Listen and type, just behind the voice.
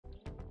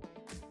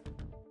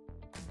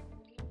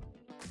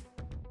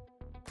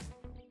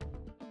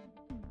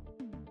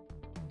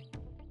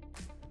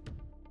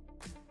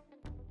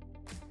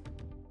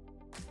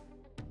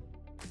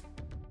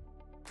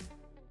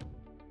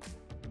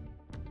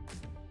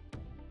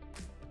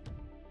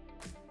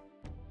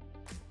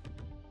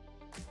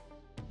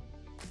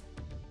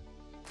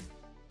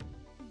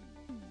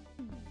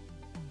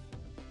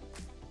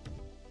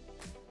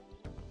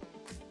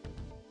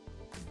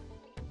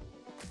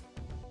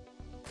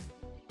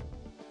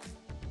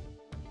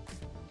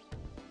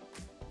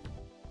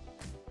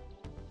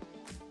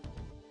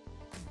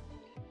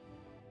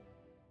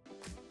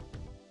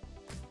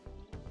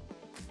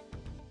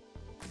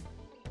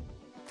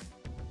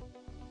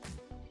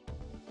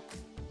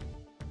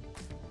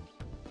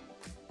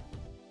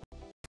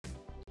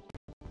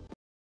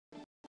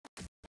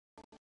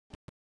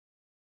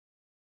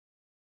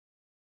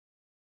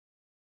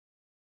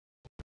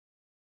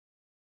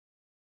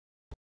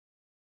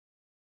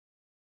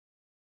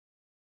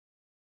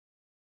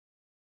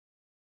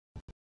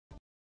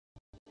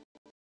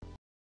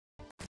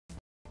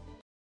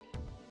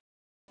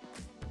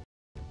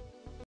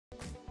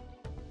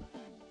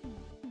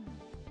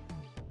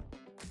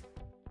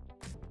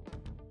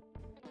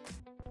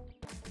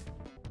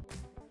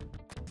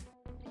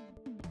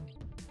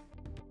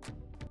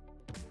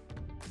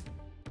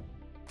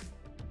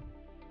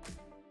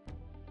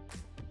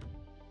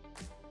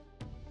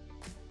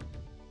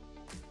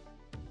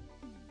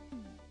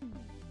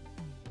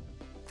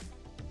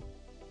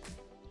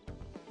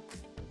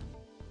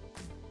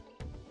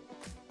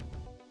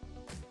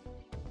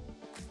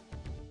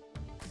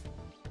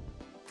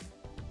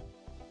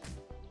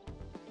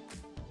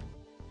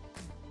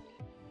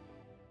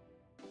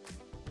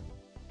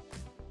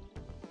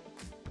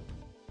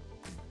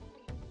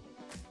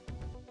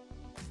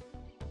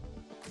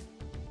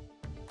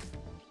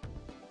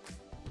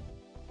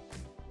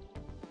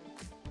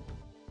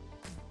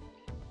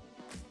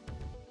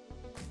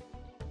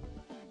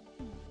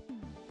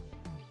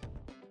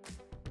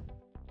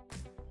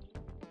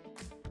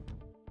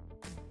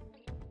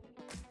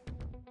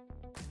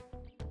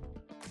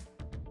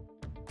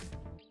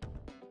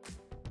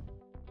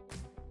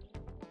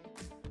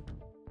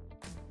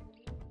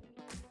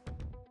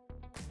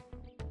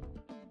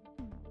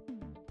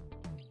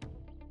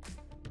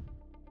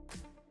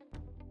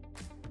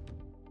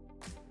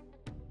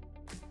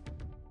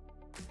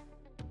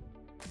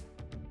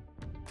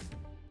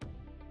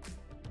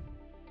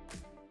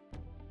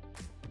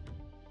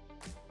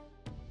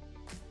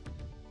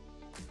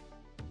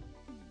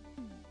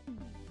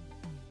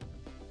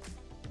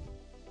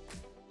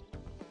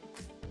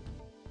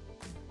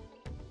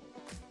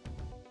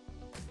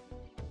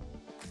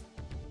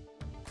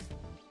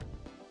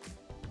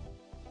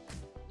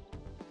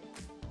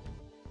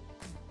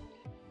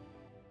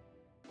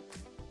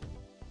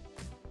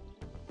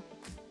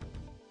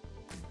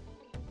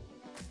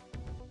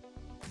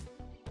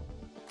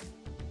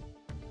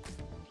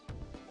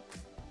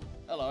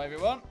Hello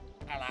everyone.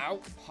 Hello,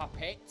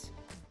 Puppet.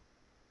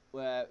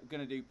 We're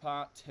gonna do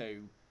part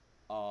 2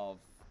 of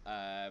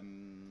blah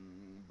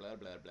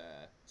blah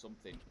blah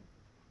something.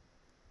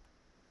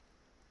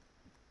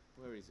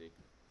 Where is he?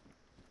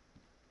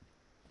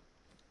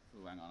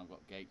 Oh, hang on, I've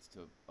got gates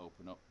to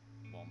open up.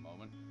 One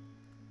moment.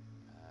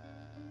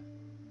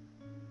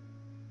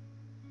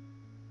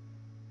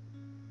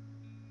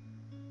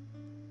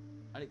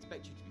 I'd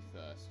expect you to be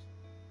first.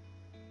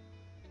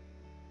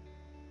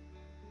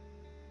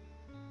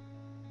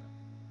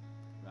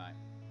 Right.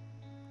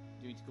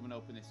 Do you need to come and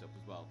open this up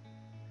as well?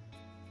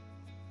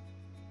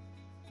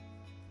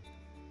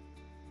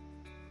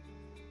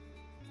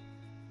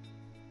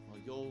 Well,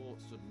 you're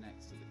stood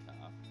next to the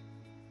car.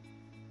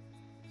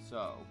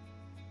 So,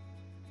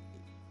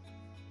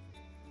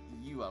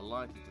 you are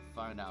likely to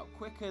find out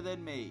quicker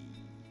than me.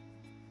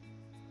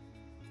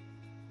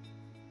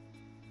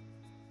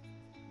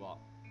 What?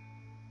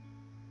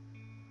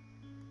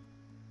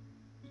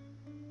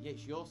 Yeah,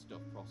 it's your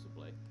stuff,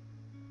 possibly.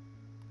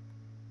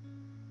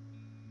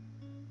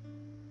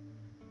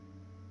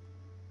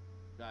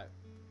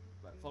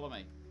 Right, follow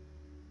me.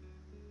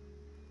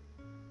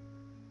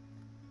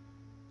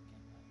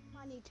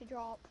 I need to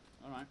drop.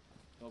 Alright,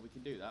 well, we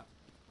can do that.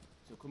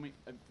 So come in,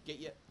 get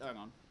your... hang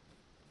on.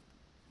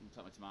 I'm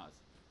take my tomatoes.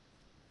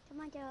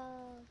 Tomato.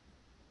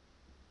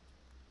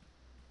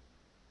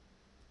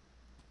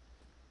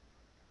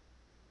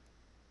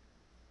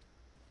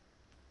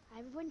 I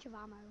have a bunch of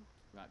ammo.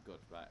 Right, good,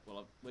 right.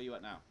 Well, where you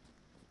at now?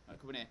 Right,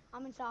 come in here.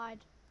 I'm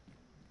inside.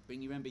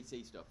 Bring your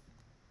NBC stuff.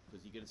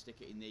 Because you're going to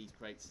stick it in these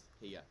crates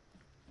here.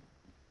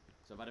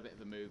 So I've had a bit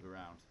of a move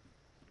around.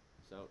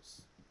 So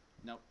it's...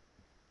 no.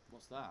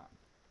 What's that?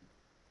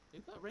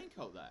 Who's got a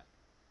raincoat there?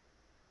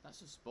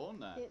 That's a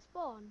spawn there. Did it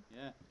spawn?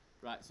 Yeah.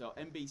 Right, so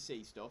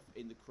NBC stuff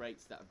in the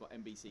crates that have got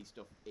NBC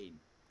stuff in.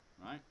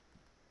 Right?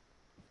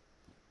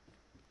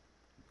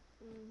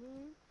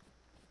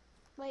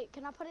 Wait,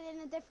 can I put it in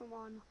a different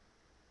one?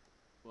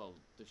 Well,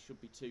 there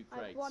should be 2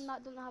 crates. Like one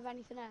that doesn't have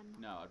anything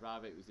in? No, I'd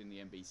rather it was in the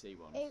NBC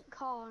ones. It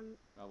can't.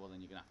 Oh, well, then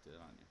you're going to have to,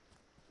 aren't you?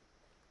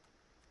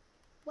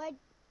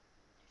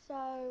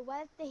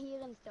 Where's the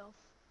healing stuff?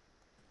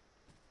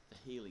 The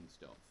healing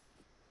stuff.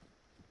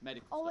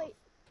 Medical Oh, stuff. wait.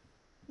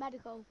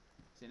 Medical.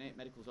 It's in it.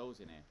 Medical's always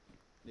in here.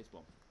 This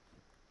one.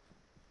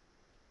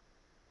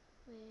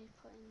 We're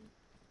putting...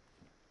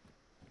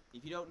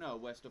 If you don't know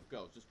where stuff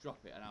goes, just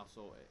drop it and I'll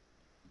sort it.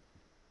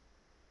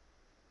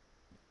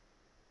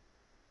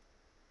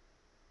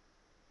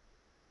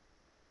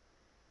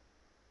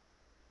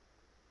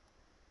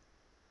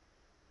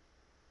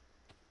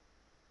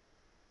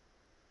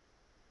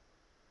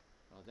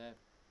 Oh, there.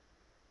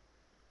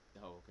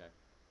 Oh, okay.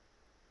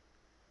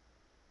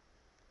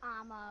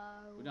 Ammo.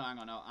 Well, no, hang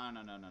on.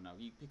 No.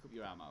 You pick up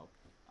your ammo.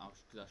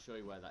 Because I'll show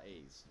you where that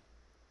is.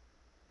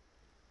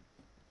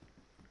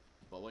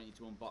 But I want you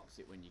to unbox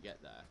it when you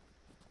get there.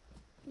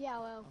 Yeah,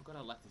 well. Oh, God,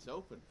 I left this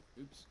open.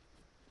 Oops.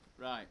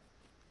 Right.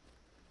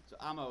 So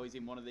ammo is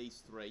in one of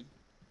these 3. I'm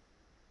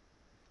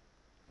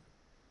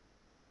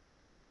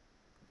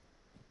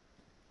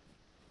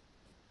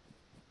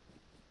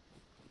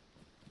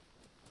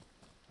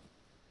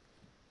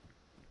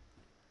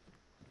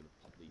going to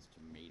pop these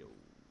tomatoes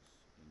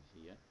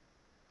in here.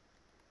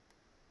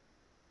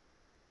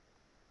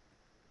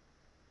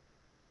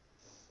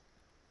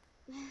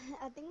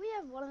 I think we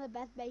have one of the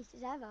best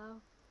bases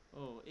ever.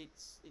 Oh,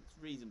 it's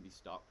reasonably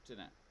stocked, isn't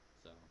it?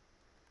 So.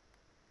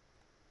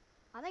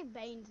 I think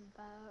Baines is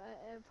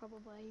better,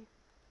 probably.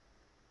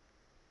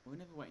 Well, we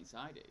never went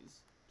inside it.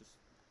 Just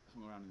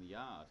hung around in the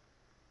yard.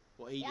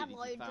 What he Yeah, did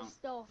is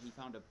he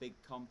found a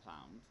big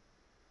compound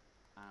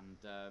and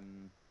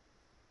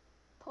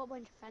put a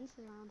bunch of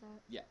fences around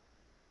it. yeah.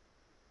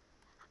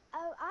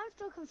 Oh, I'm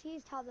still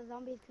confused how the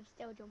zombies could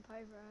still jump over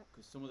it.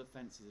 Because some of the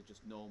fences are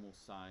just normal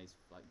size,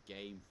 like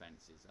game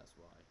fences, that's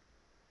why.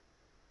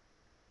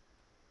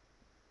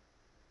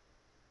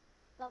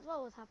 That's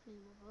what was happening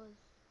with us.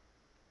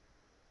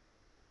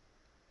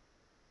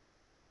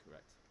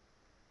 Correct.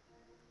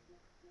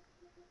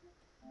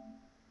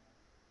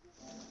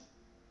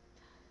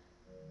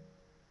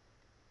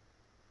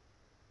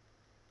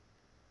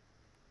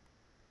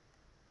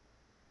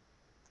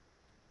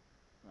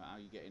 Right, how are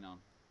you getting on?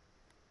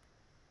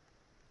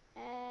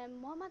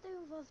 What am I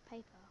doing for this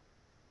paper?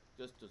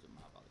 Just doesn't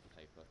matter about the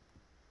paper.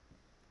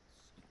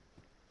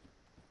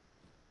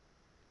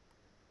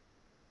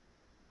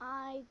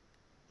 I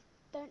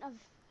don't have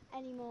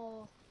any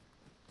more.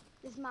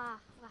 This is my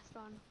last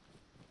one.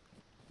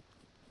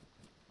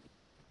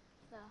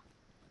 There.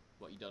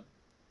 What you done?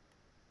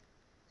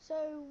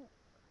 So,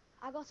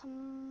 I got a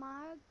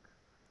mag.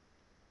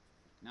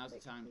 Now's the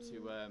time to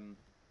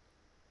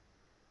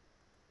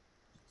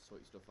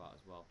sort your stuff out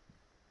as well.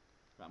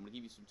 Right, I'm gonna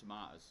give you some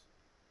tomatoes.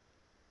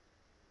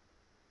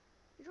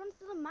 Which ones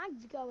do the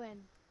mags go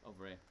in?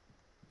 Over here.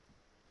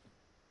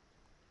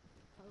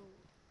 Oh.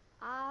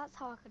 Ah, that's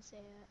how I could see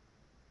it.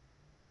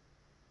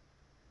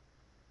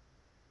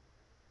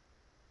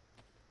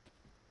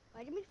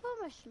 Why did we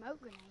form a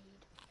smoke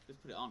grenade?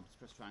 Just put it on, just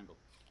press triangle.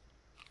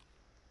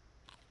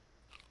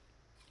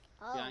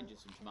 Behind you,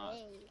 some tomatoes.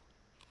 Hey.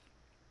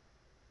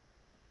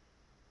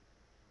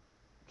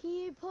 Can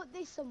you put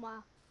this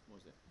somewhere? What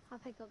was it? I'll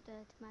pick up the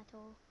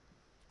tomato.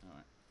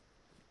 Alright.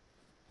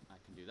 I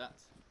can do that.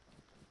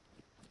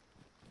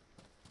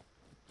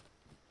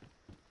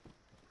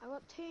 I've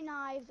got 2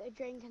 knives, a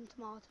drink and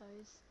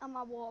tomatoes. And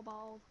my water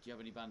bottle. Do you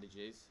have any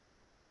bandages?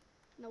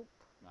 Nope.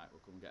 Right,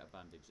 we'll come and get a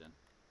bandage then.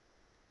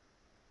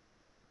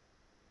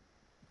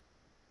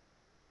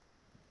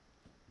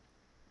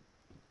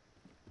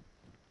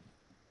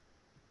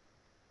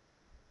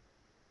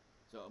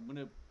 So I'm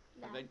gonna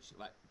eventually,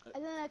 like...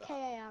 and then a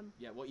KAM.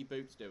 Yeah, what are your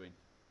boots doing?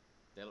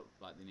 They look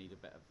like they need a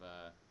bit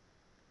of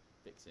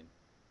fixing.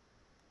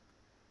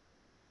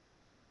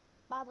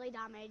 Badly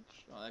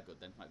damaged. Oh, they're good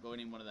then. Right,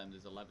 going in one of them,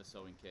 there's a leather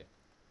sewing kit.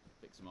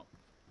 Fix them up.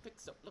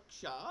 Fix up, look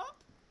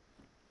sharp!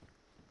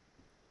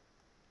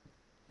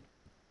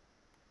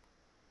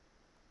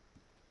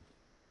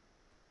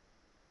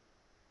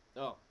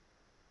 Oh.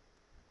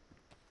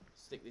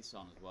 Stick this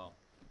on as well.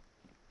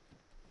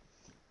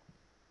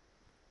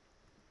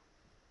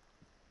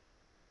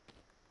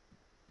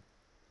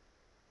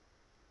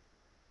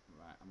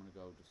 Right, I'm gonna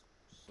go just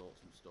sort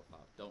some stuff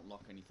out. Don't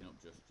lock anything up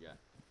just yet.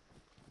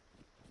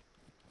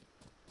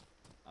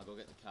 I'll go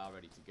get the car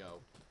ready to go.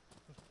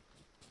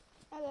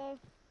 Hello.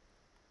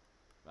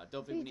 Right,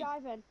 don't think Who's we need...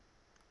 driving?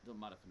 Doesn't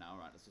matter for now.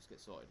 Right, let's just get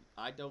sorted.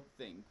 I don't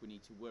think we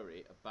need to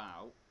worry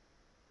about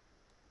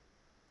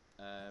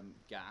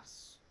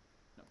gas.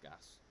 Not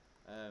gas.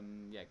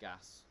 Yeah,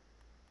 gas.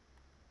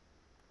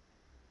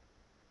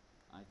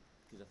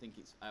 Because I think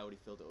it's... I already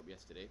filled it up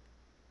yesterday.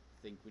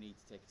 I think we need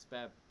to take a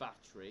spare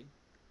battery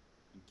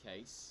in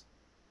case.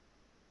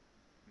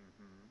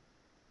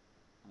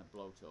 And a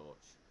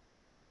blowtorch.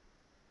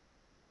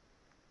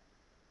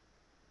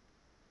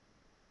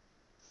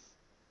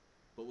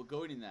 But we're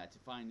going in there to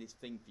find this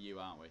thing for you,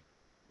 aren't we?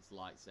 This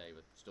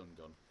lightsaber, stun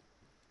gun.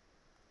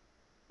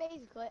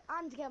 Basically,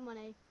 and to get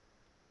money.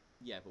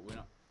 Yeah, but we're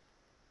not...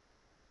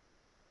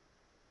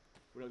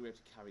 We're not going to be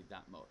able to carry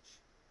that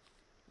much.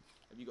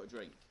 Have you got a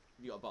drink?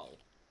 Have you got a bottle?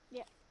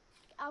 Yeah.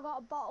 I've got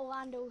a bottle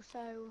and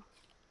also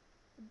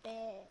a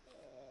beer.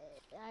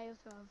 I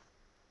also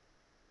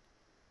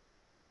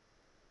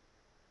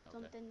have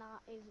something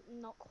that is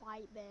not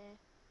quite beer.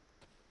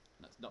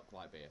 That's not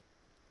quite beer.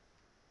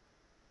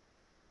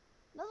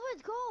 That's what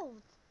it's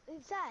called.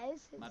 It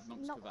says it's Mad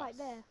Monk's not Kvass. quite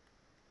beer.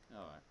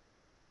 Alright.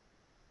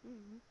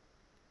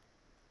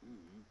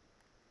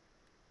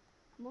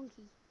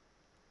 Monkey.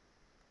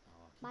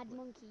 Oh, Mad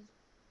monkey.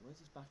 Where's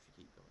this battery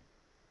keep going?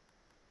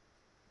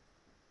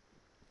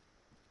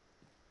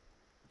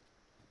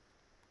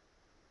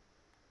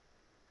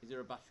 Is there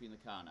a battery in the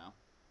car now?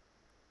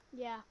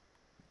 Yeah.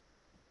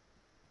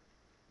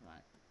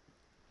 Right.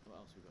 What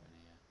else we got in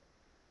here?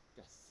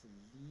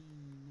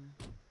 Gasoline.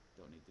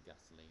 Don't need the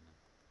gasoline.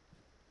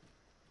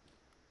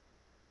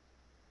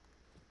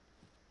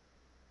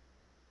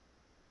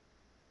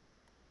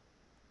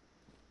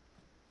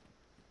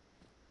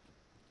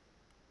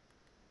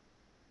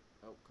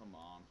 Oh, come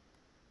on.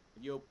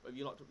 Have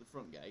you locked up the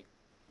front gate?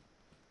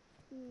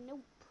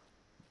 Nope.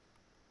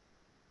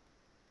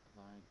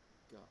 Have I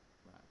got...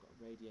 Right, I've got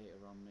a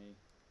radiator on me.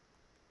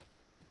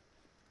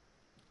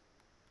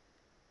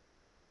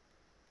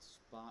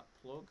 Spark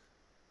plug.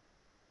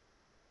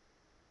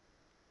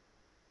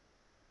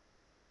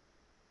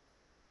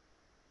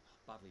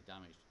 Badly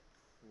damaged.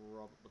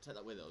 We'll take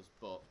that with us,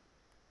 but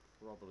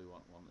probably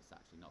want one that's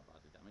actually not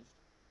badly damaged.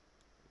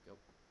 There we go.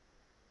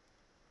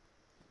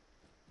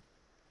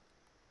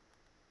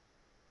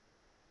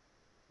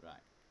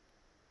 Right.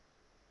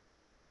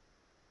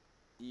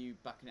 Are you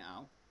backing it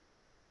out?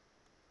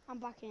 I'm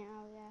backing it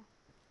out, yeah.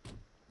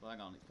 Well,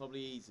 hang on. It's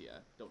probably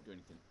easier. Don't do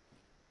anything.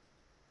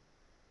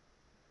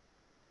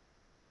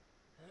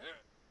 Let's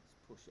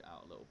push it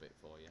out a little bit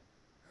for you.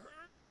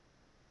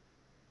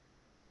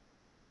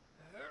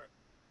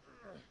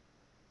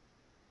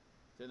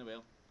 Turn the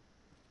wheel.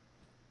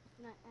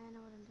 No, I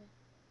know what I'm doing.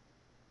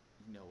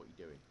 You know what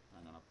you're doing.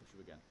 Hang on, I'll push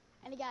you again.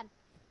 And again.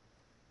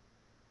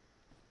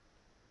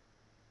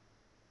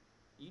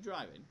 Are you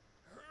driving?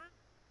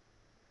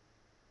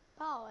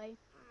 Partly.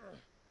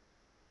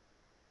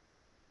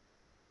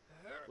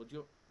 Well,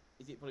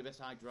 is it probably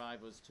best I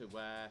drive us to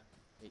where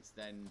it's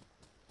then...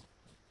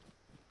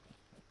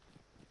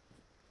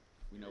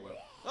 We know where...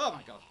 Oh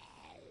my god!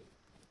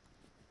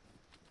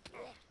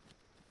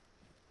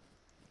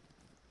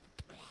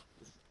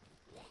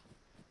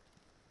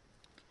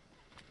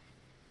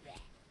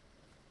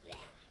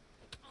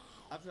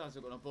 I've realised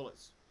I've got no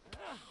bullets.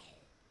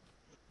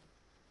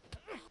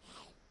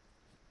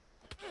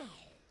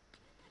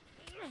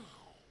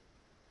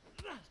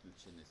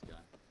 Snitching this guy.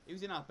 He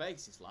was in our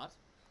base, this lad.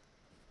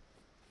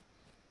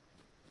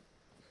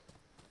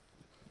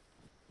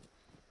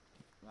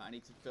 Right, I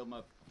need to fill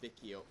my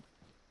Vicky up.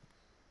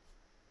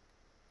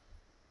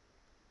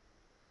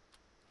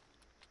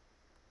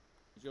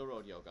 Is your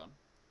audio gone?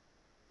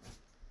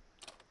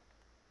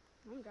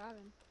 I'm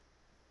driving.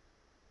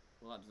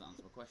 Well, that doesn't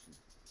answer my question.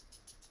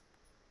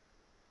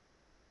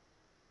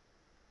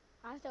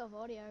 I still have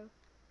audio.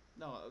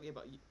 No, okay,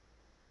 but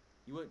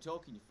You weren't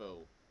talking, you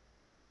fool.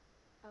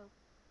 Oh.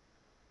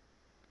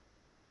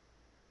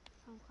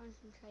 I'm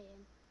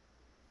concentrating.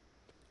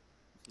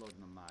 It's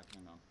loading a mag,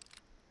 hang on.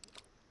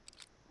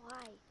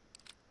 Why?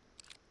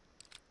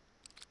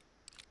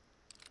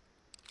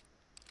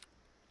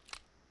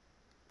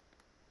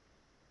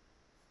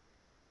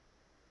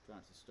 Try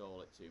not to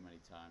stall it too many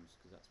times,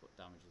 because that's what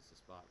damages the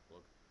spark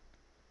plug.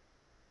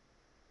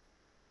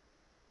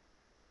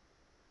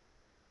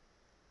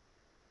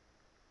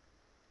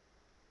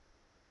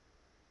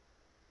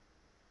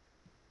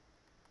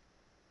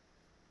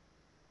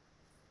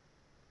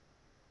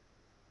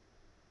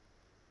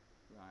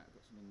 Right, I've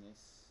got some in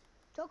this.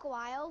 Took a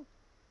while.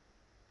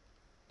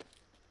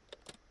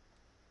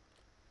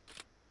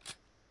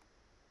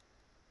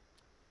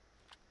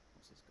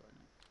 What's this going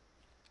at?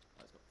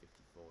 Oh, it's got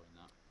 54 in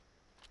that.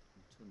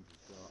 And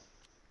Tundra's got...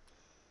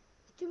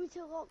 Do we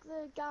to lock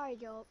the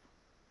garage up?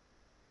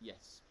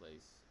 Yes,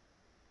 please.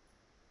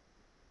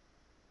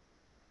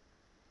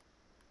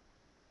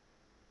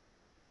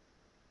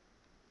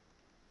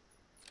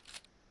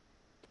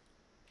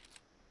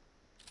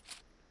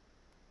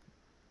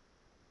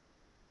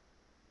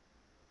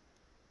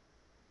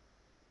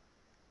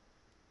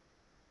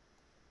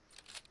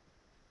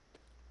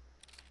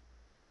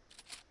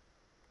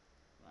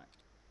 Right.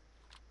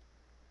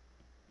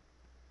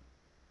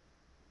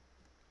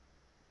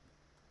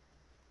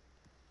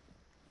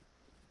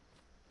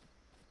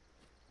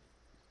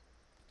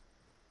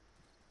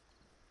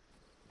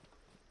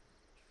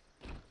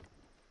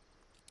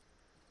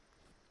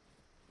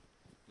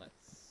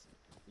 Let's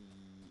be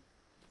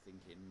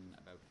thinking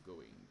about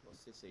going.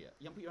 What's this here?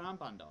 You haven't put your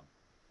armband on?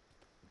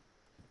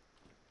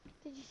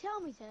 Did you tell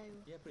me to?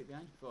 Yeah, put it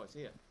behind you before. It's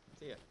here.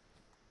 It's here.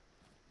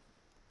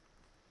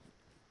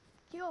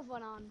 Do you have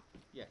one on?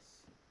 Yes.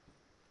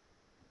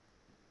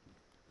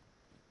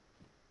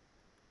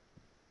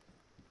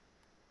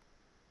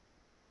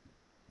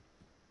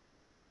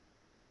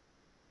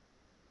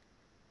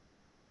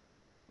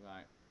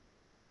 Right.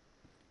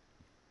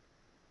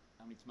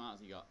 How many tomatoes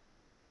you got?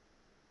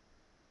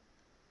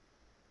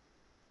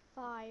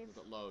 5. We've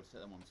got loads.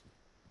 Take them ones.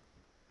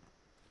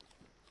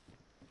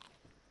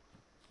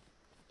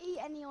 Eat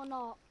any or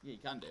not? Yeah, you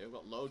can do. We've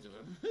got loads of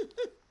them.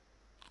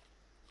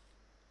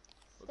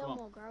 Still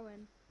more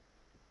growing.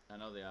 I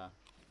know they are.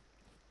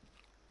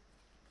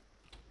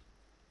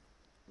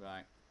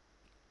 Right.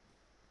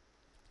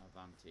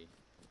 Avanti.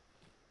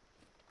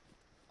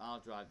 I'll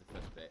drive the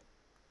first bit.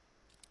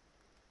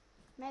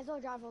 May as well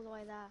drive all the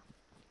way there.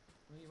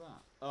 Where you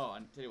at? Oh,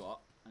 and tell you what,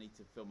 I need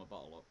to fill my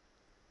bottle up.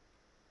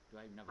 Do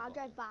I even have a I'll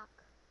bottle? drive back.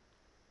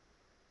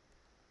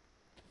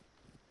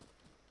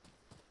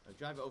 I'll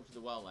drive it over to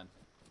the well then.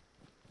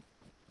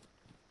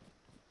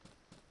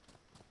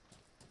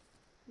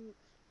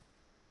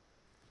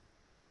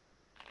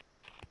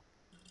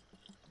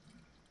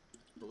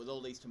 But with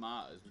all these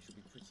tomatoes, we should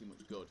be pretty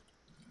much good.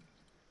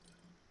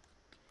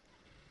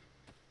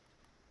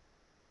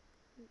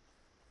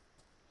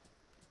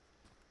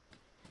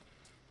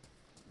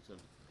 So,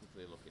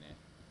 quickly looking here.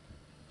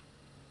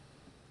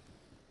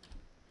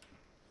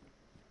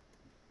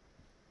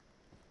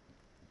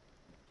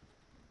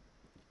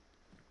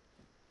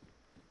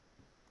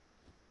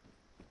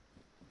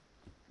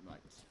 Right.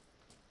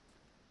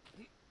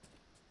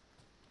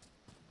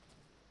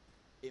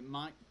 It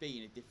might be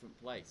in a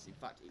different place. In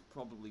fact, it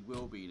probably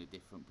will be in a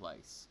different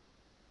place.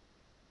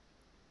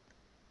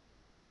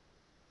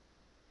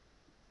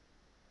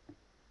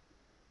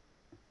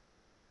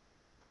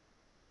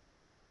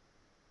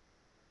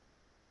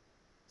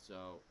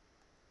 So,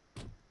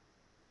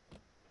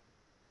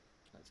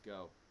 let's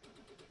go.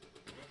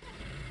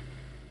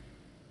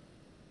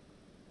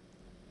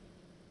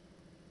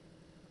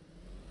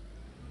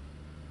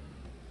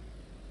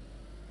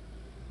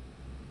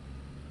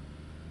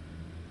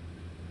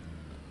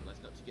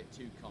 Let's not to get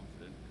too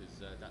confident,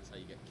 because that's how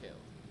you get killed.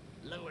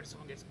 Look when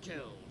someone gets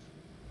killed.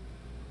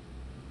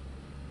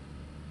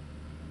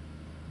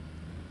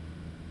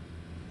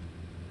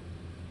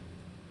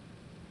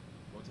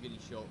 Want to get any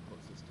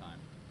shortcuts this time?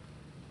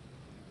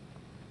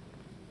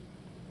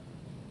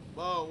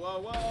 Whoa,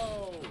 whoa,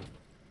 whoa!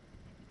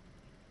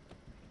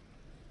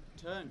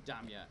 Turn,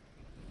 damn ya!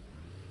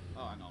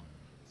 Oh, hang on.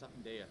 What's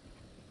happened here?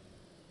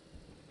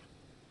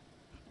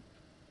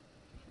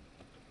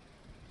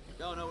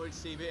 Oh no, we're in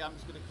CV. I'm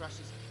just gonna crash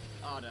this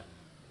harder.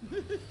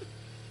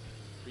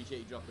 Appreciate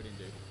you dropping in,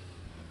 dude.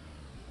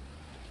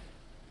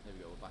 There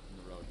we go. We're back on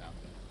the road now.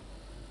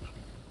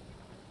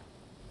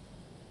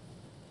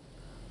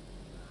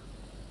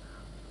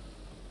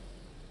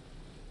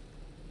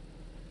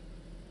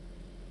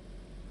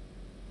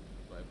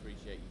 But I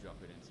appreciate you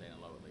dropping in and saying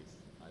hello at least.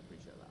 I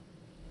appreciate that.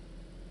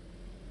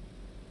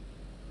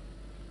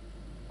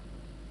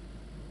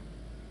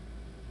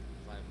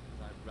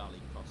 If I rally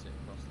across the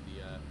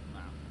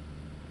map.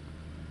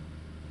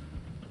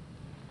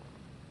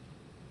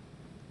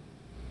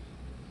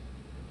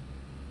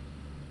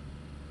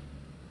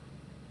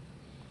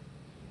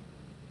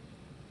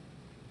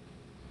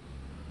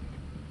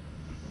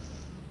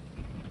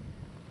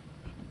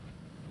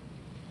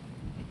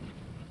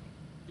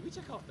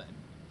 we check off then?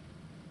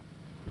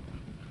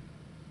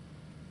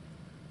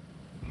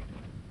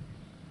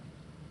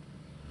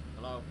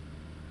 Hello?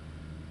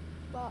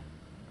 What?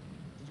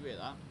 Did you hear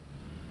that?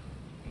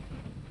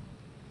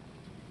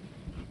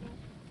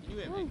 Can you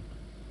hear me?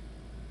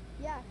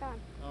 Yeah, I can.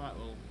 Alright,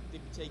 well,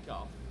 did we take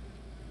off?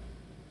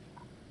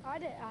 I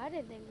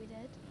didn't think we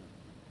did.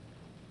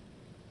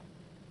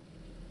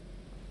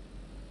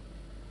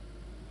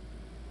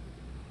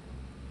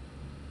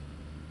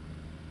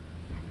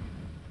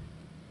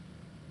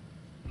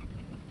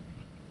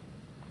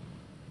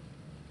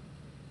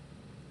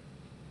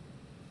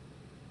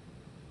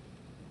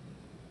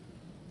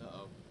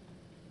 Uh-oh.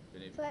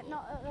 Been here So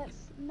before.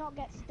 let's not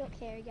get stuck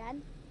here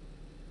again.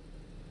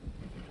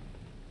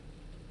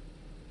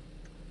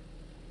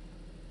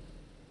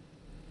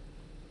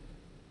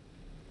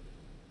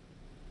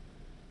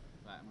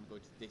 Right, I'm going to go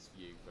to this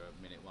view for a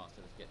minute whilst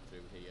I just get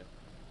through here.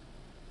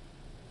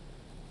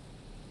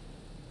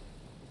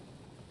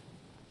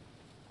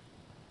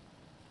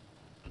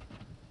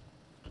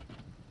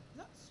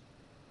 That's...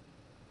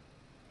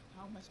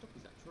 How messed up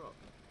is that truck?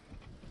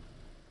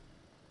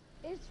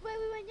 It's where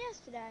we went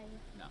yesterday.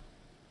 No.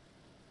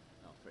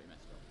 No, pretty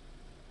messed up.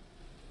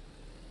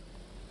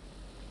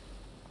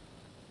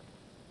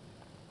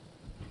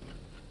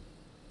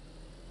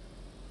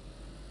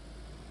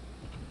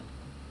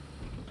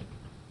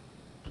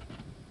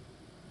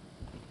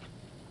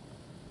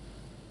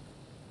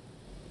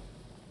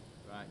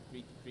 Right,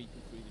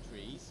 creeping through the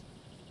trees.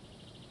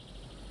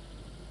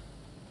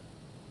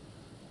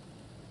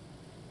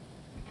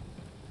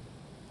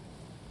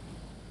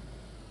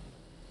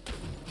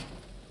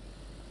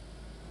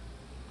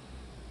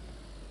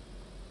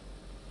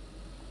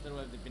 Don't know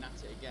whether they've been at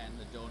it again,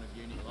 the dawn of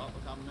Unity lot.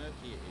 Look how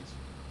murky it is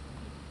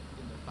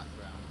in the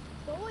background.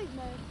 It's always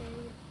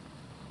murky.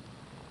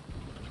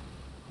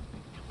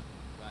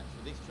 Right, so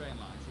this train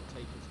line should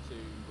take us to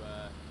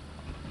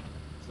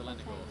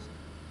Zelenogorsk.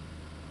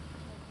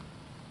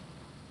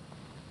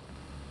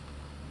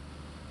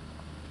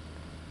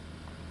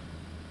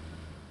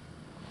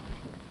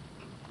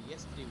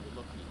 Yesterday we were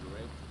lucky, we were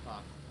able to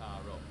park the car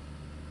up.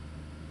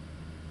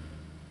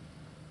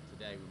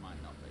 Today we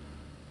might not be.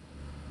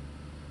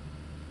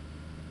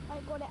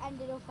 Thank God it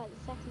ended up at the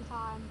second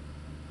time.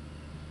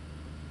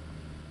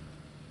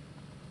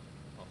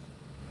 Possible.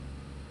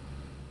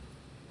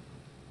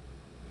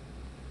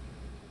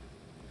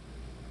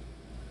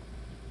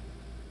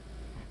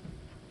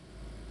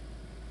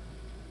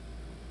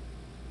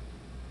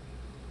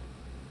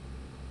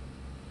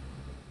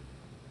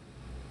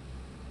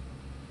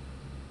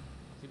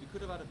 See, we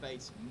could have had a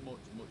base much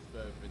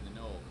further in the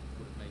north, which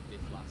would have made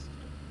this last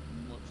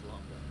much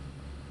longer.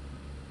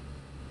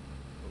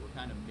 But we're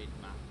kind of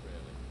mid-map,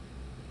 really.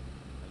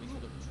 At least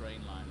we've got the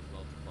train line as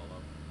well to follow.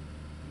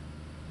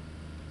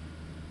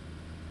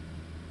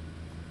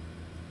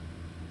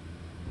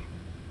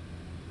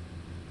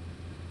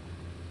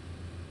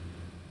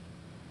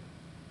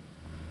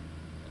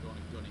 I don't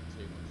want to gun it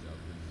too much though,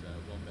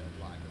 because one bit of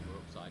lag and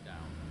we're upside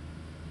down.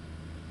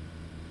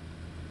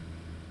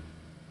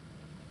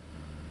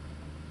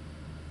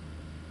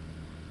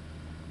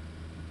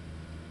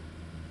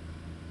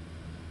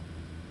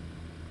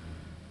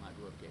 Might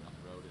be worth getting off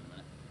the road in a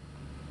minute.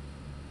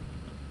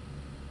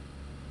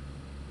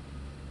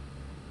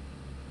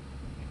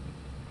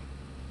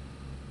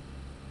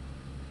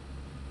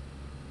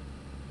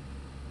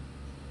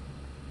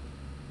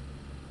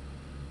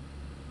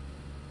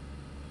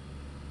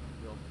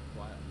 Real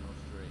quiet on your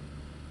street.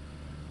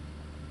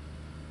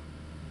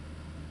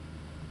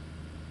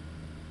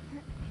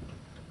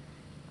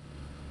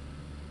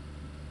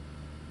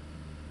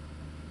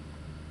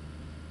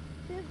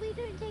 So if we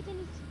don't take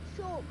any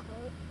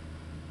shortcut,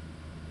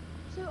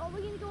 so are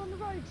we going to go on the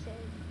road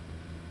soon?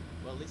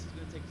 Well, this is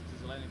going to take us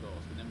to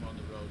Zelenogorsk and then we're on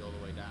the road all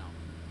the way down.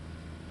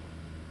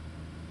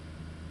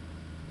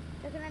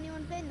 Hasn't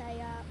anyone been there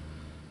yet?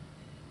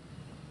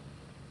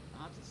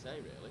 Hard to say,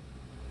 really.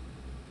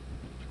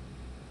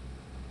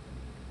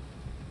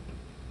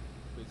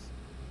 Because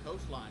the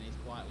coastline is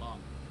quite long.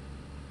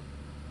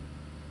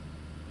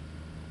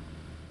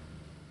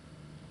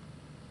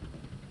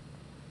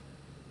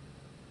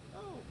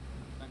 Oh,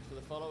 thanks for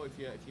the follow if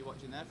you're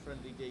watching there,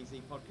 Friendly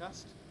DayZ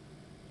podcast.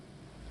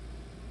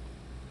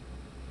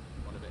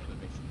 Want a bit of a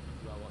mission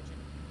if you are watching.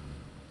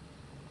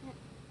 Yeah.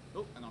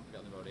 Oh, hang on, get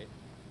on the road here.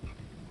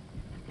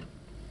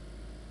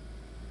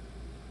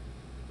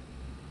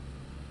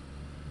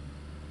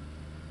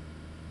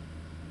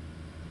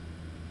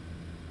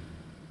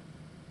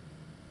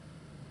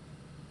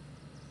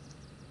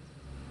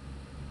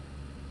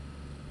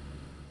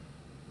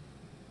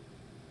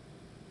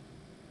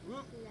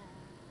 Whoop.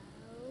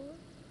 Hello.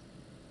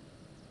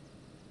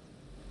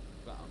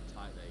 About how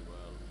tight they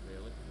were,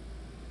 really.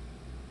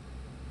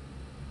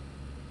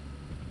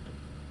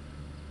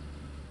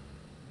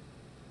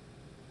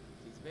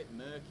 It's a bit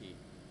murky.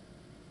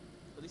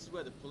 But this is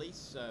where the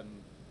police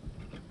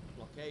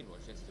blockade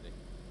was yesterday.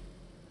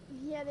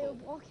 Yeah, they Cool.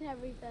 were blocking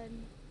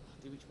everything.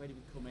 Which way did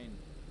we come in?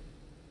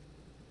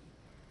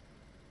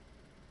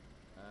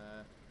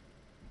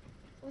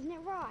 Wasn't it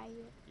right?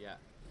 Yeah.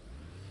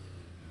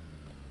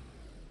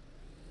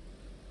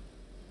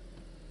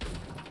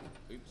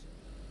 Oops.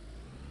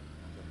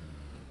 Okay.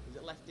 Is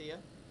it left ear?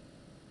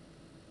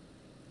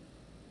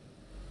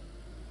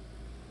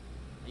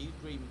 I used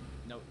green.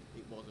 No,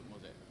 it wasn't,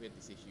 was it? We had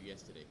this issue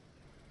yesterday.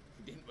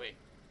 Didn't we?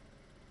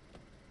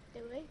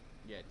 Did we?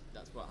 Yeah,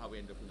 that's how we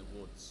ended up in the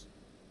woods.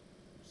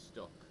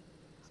 Stuck.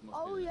 This must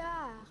Oh be the,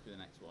 yeah. Must be the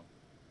next one.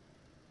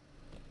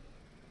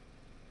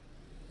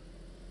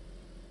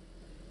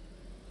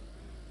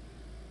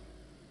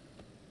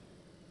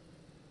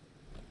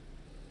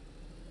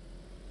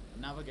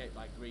 Navigate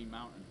by Green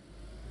Mountain.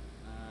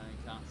 You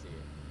can't see it.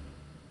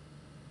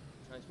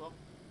 Try swap.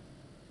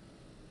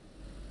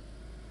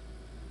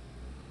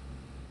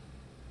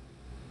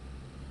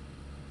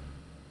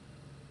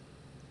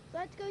 So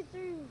I had to go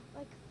through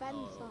like a fence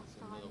Oh, last it's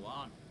time. another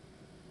one.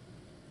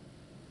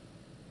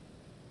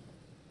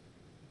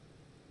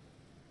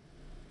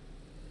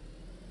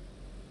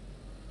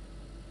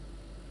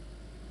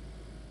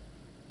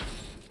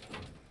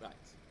 Right,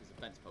 there's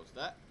a fence post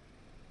there.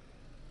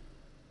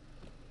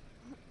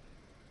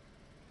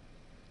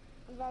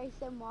 A very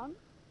thin one.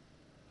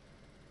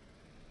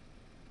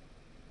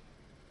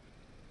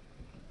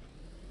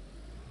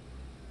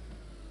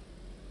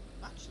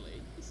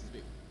 Actually, this is a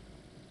bit.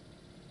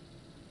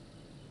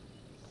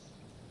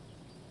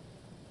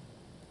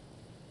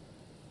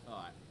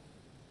 Alright.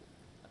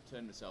 I've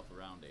turned myself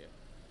around here.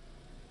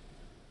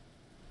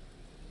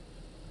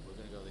 We're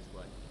gonna go this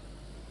way.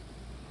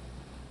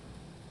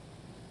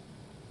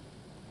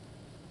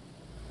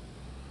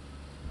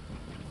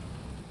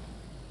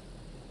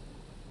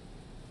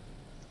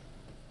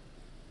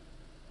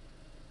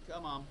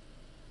 Come on.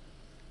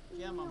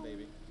 Come on,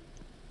 baby.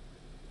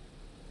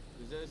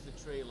 Because there's the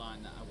tree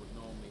line that I would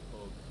normally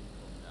hug and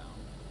come down.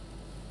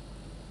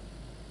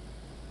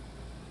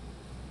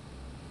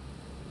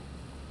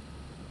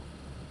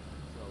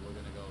 So we're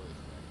going to go this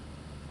way.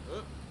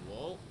 Oh,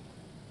 wall.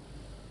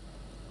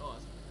 Oh,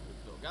 that's a good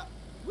little gap.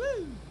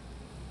 Woo!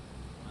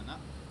 Mind that.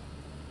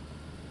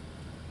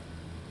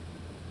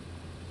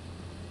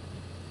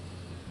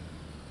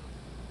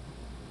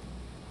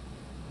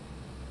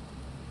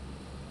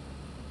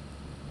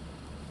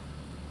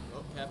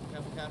 Oh, careful,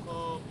 careful,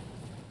 careful.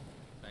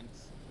 Thanks.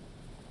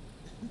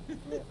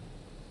 Oops.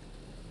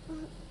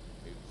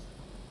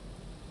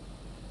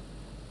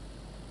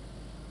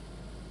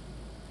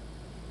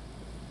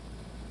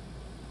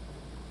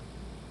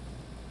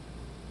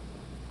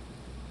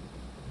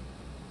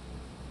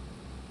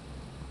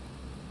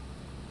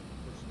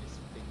 Pushing this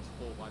thing's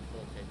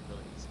 4x4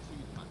 capabilities to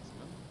the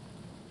maximum.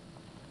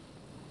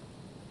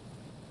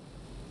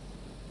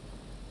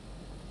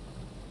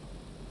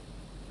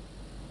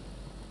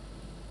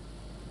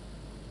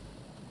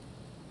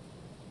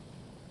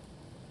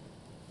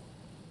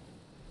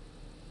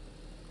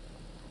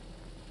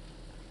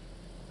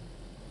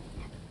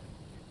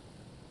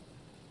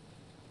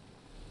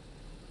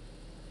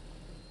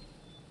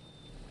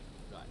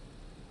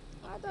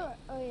 I don't.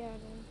 Oh yeah,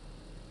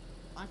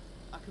 I know.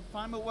 I can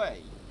find my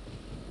way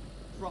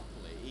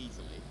properly,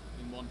 easily,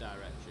 in one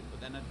direction, but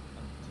then I'm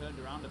turned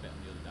around a bit on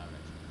the other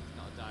direction. It's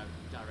not a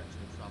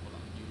direction of travel that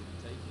I'm usually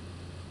taking.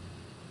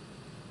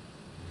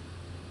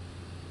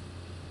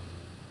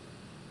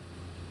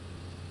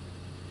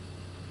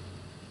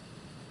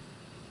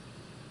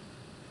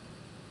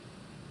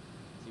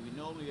 See, we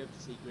normally be able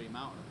to see Green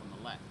Mountain up on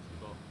the left,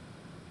 but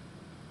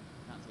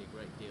I can't see a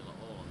great deal at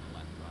all on the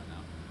left right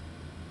now.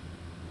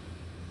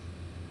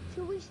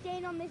 Should we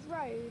stay on this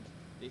road?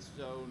 This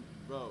zone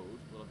road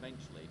will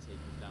eventually take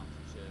us down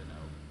to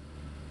Cherno.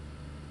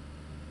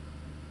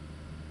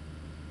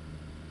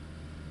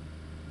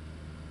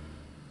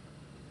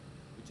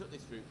 We took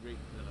this route. We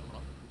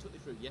took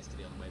this route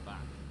yesterday on the way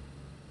back.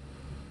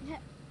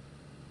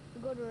 The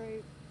good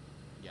route.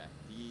 Yeah,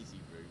 the easy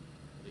route,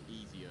 the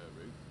easier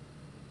route.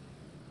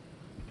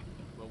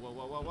 Whoa, whoa,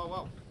 whoa, whoa, whoa,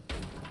 whoa!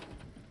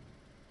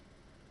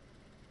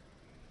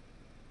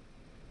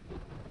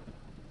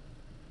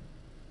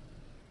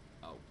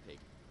 Oh, pig.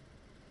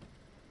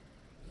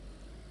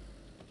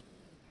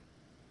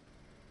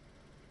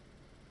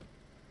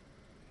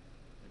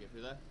 Can I get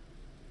through there?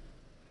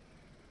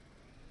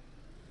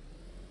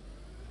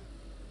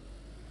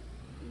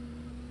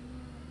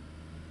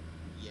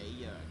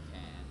 Yeah, I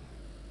can.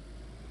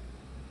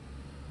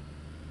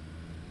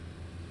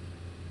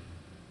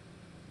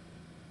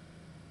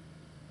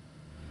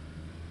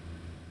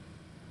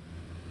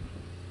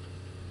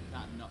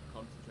 Can't not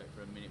concentrate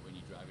for a minute when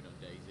you're driving up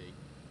Daisy.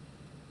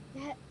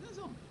 There's a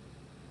zombie.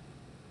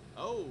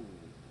 Oh!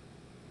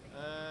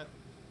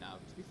 Now,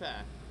 to be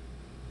fair,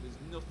 there's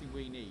nothing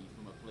we need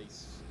from a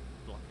police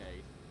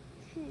blockade.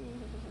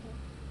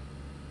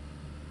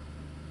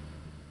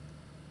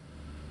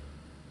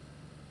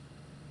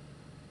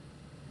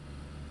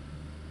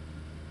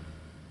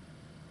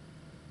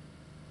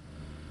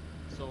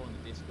 Saw on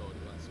the Discord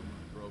that someone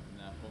had broken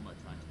their Hummer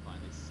trying to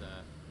find this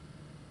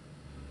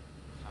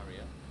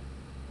carrier.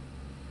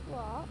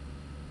 What?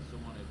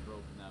 Someone had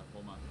broken their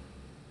Hummer.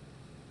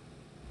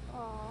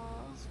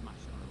 Aww.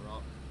 Smashed it on a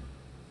rock.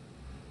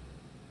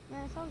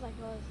 Sounds like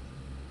us.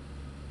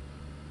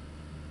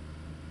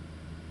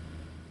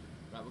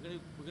 Right,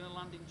 we're gonna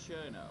land in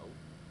Cherno,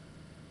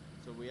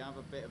 so we have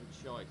a bit of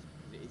a choice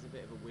because it is a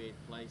bit of a weird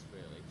place,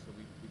 really. So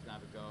we can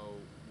either go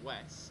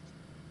west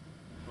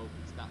and hope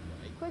it's that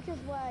way.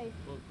 Quickest way.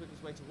 Well, the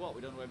quickest way to what?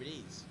 We don't know where it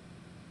is.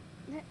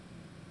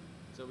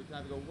 So we can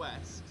either go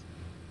west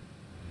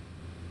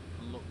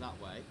and look that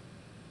way,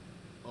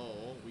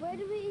 or we Where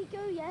did we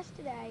go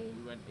yesterday?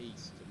 we went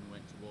east and we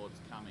went towards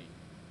Cami.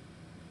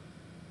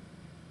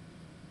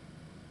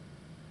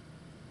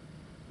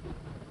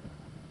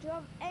 Do you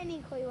have any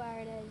clue where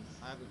it is?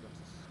 I haven't got a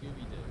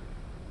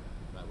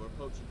Scooby-Doo. Right, we're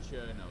approaching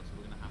Cherno, so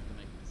we're going to have to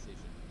make a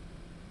decision.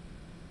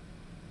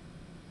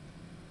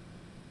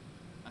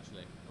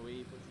 Actually, are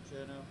we approaching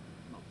Cherno?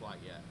 Not quite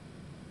yet.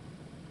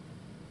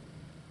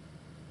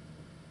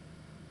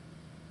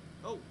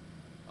 Oh!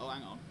 Oh,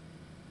 hang on.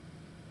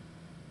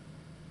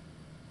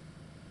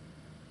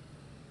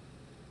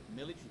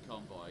 Military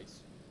convoys.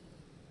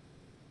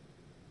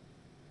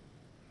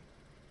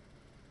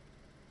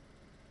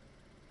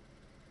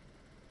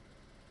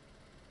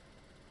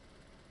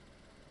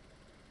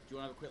 Do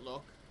you want to have a quick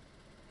look?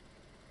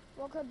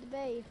 What could it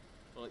be?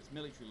 Well, it's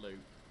military loot.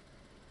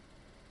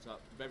 So,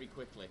 very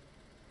quickly.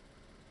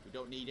 We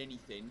don't need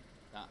anything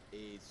that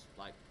is,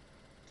 like,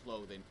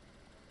 clothing.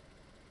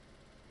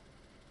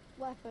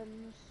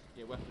 Weapons.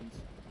 Yeah, weapons.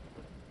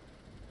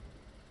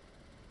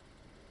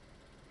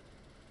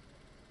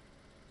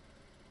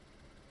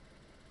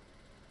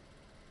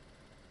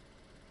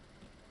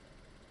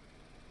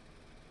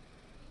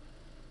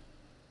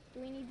 Do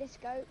we need this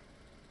scope?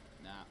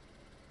 Nah.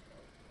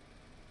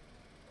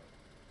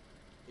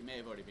 It may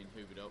have already been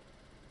hoovered up.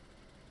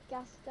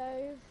 Gas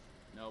stove?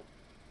 No.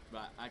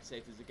 Right, I'd say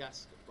if there's a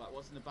gas... Like,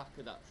 what's in the back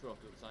of that truck?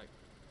 It looks like...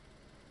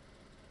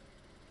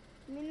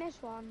 You mean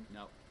this one?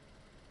 No.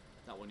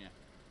 That one, yeah.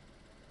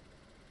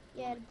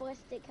 Yeah, the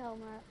ballistic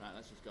helmet. Right,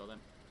 let's just go then.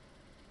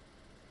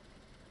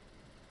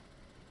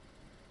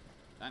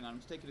 Hang on, I'm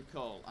just taking a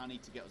call. I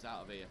need to get us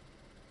out of here.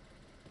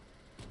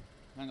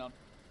 Hang on.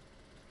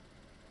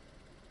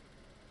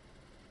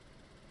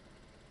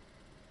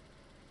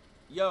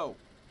 Yo,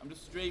 I'm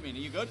just streaming. Are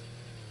you good?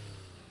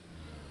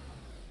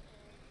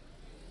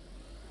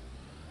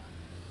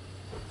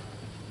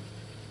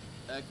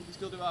 Can we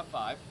still do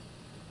R5?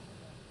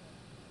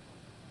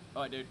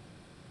 Alright, dude.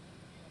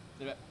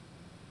 Do it.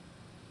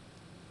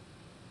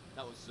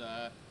 That was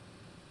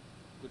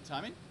good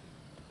timing.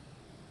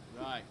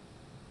 Right.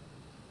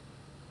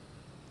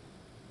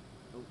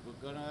 Oh, we're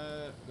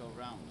gonna go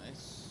around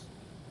this.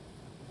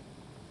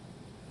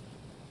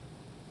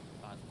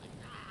 Badly.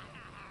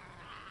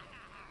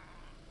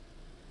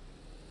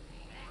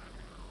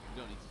 We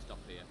don't need to stop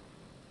here.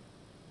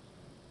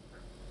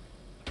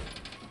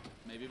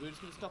 Maybe we're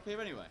just gonna stop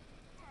here anyway.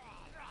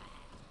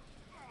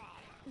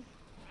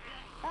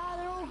 Ah,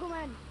 they're all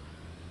coming!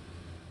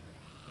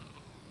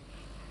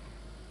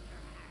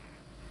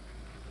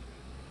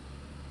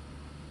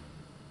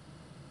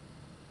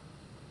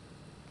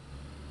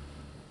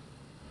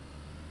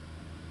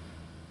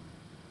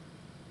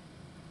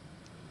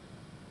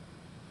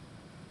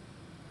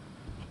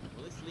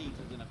 Well, this leaves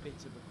us in a bit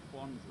of a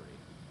quandary.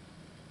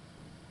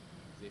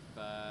 If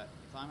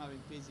I'm having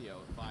physio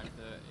at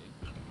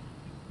 5:30,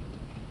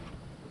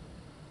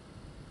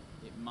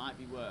 it might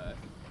be worth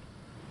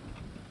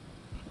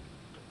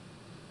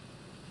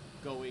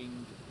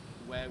going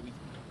where we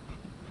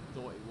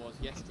thought it was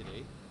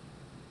yesterday,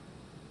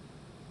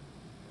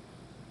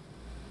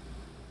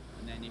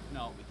 and then if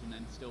not, we can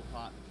then still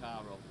park the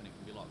car up and it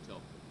can be locked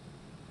up.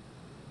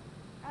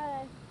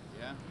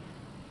 Yeah?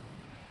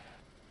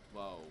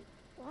 Whoa.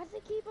 Why does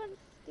it keep on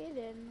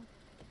skidding?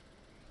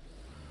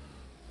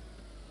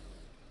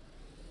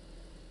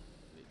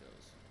 It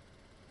does.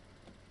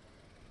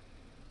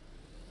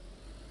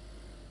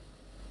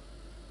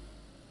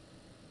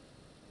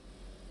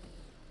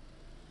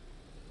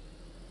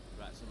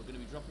 Right, so we're going to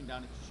be dropping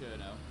down into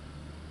Cherno.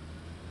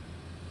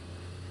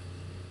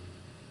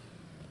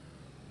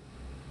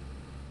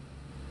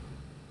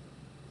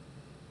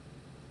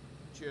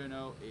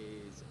 Cherno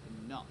is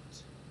not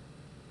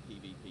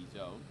PvP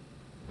zone.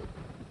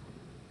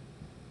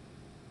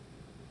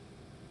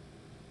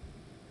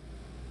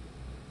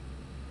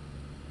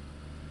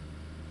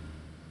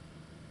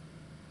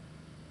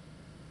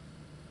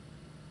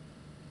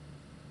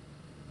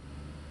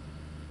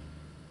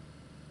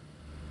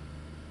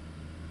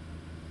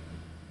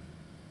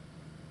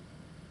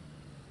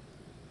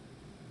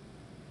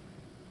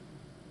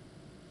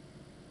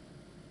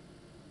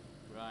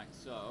 Right,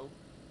 so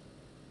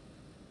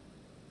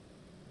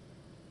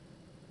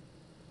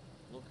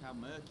look how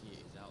murky it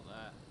is out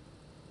there.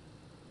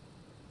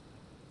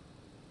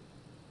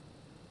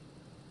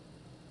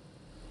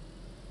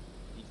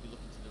 Need to be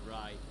looking to the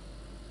right.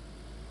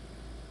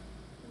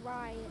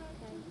 Right,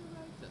 okay.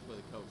 That's where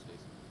the coast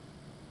is.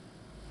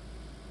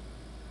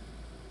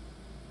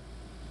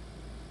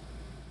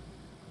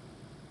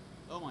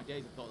 Oh my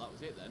days, I thought that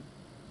was it then.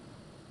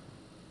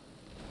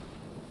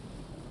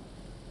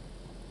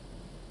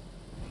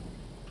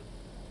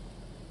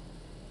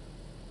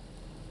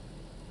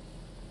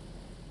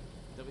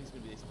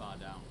 far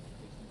down.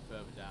 It's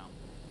further down.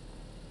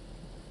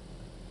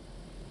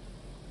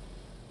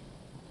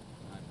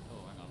 And,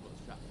 oh, hang on, I've got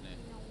the traps in it.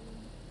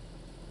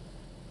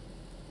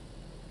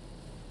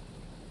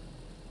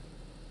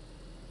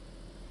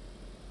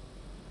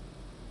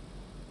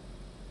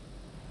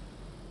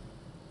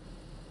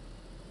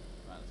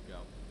 Right, let's go.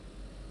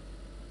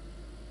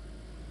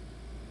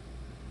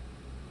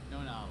 No,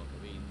 look,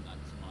 I mean, like,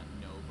 something like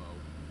Novo,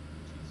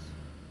 which is...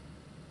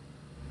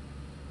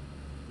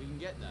 We can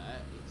get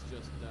there, it's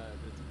just going to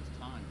take us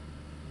time.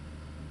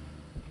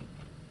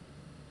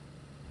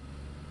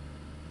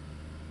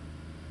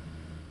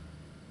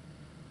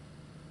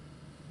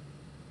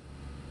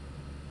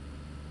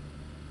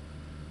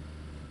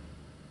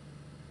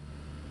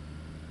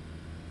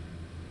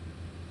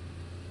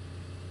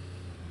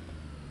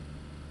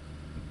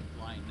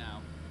 Flying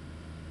now.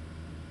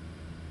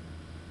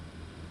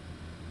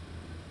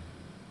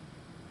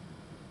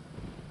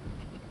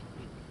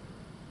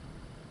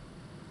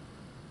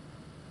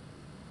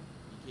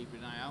 Keeping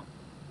an eye out.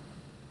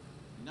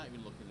 You're not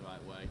even looking the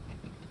right way.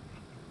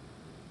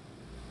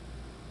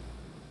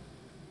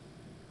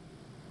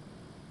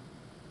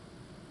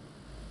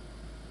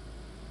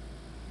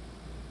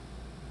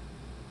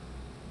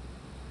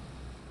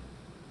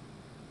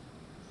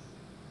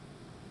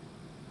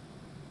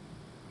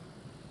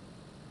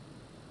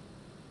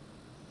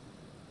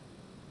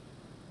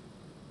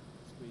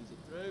 Squeeze it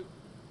through.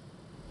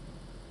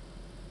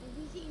 If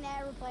you see an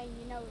aeroplane,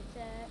 you know it's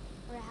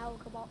a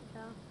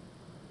helicopter.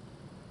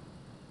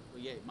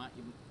 Well, yeah, it might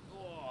even...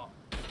 Oh!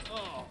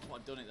 Oh! Well,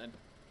 I've done it then.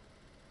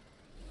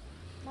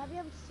 Might be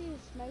able to see the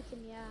smoke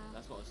in the air.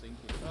 That's what I was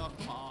thinking. Oh,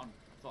 come on!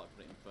 I thought I'd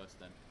put it in first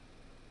then.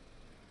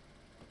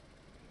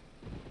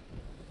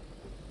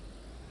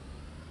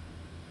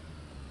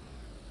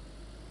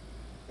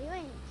 You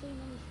ain't seen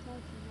any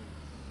smoke in this.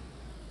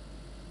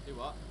 Do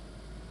what?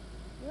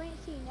 You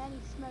ain't seen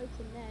any smoke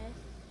in this.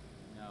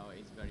 No,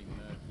 it's very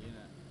murky, isn't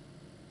it?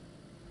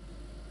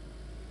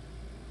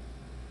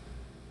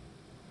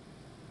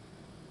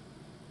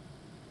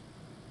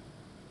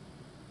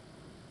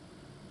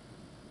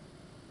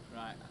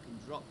 Right, I can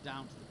drop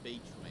down to the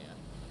beach from here.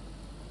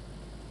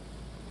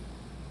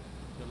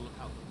 Gotta look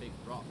out for big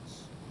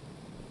rocks.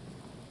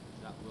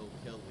 That will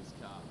kill this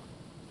car.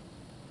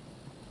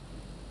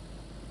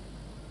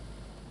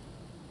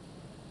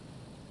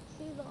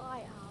 See the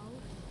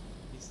lighthouse?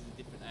 This is a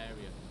different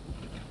area.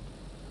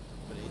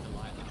 But it is a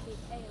lighthouse.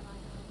 It's a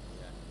lighthouse.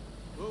 Yeah.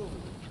 Whoa!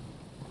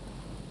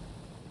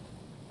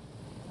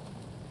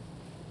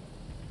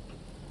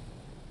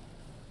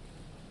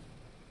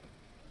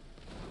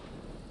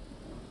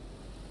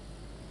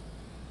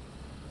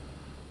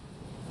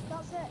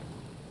 That's it.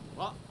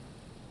 What?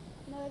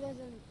 No, it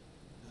isn't.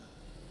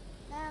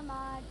 Never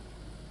mind.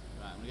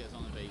 Right, I'm gonna get us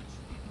on the beach.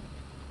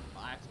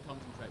 But I have to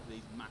concentrate for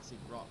these massive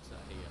rocks that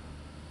are here.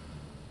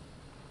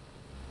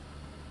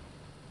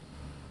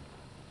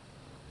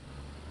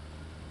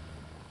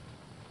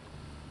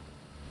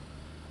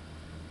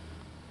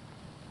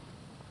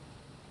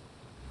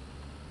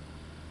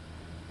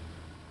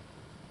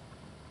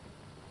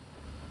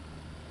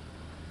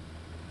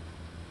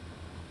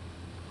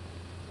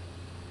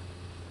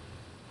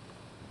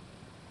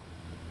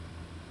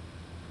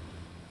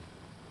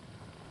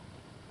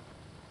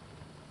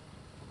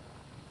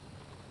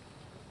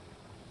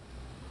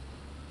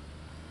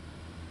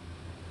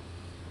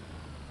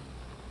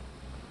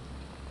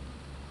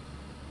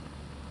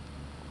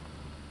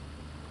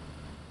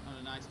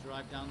 A nice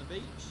drive down the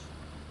beach.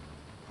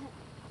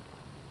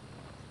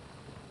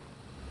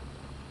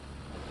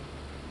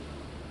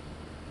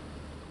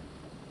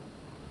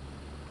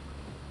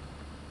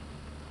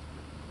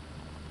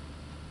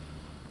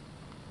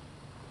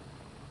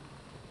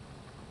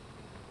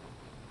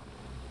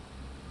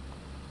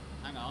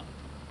 Hang on,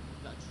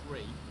 is that a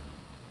tree?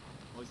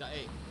 Or is that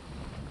it?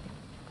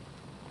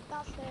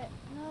 That's it.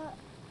 No,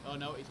 Oh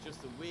no, it's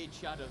just the weird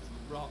shadows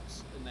and the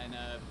rocks and then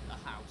a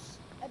house.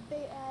 a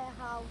big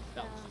house.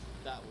 That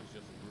was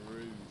just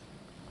rude.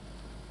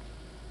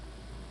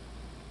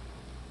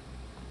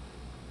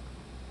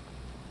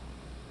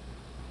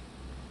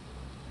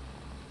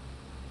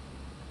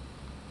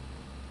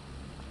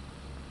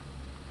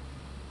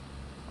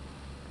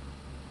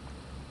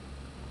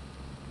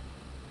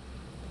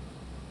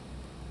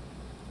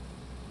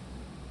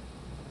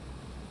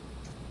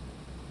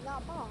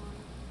 That barn.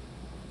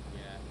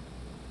 Yeah.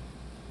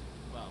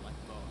 Well, like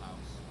a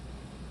boathouse.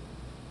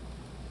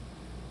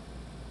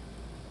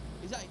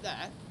 Is that it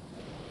there?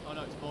 Oh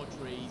no, it's more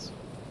trees.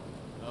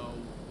 Oh.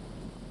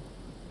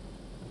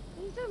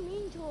 He's so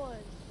mean to us.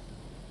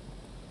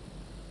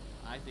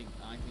 I think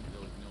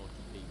those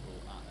naughty people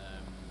at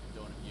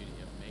Dawn of Unity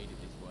have made it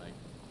this way.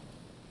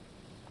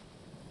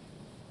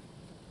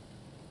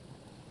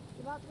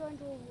 You're about to go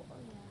into a...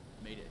 Oh,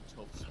 yeah. Made it a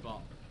tough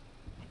spot.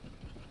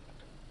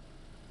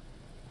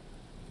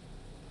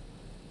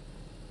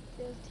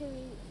 It was too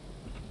easy.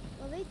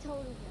 Well, they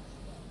told us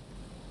yesterday.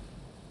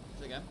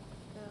 Say again?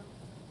 So,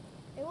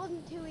 it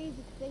wasn't too easy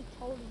because they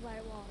told us where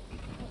it was.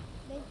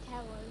 They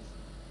tell us,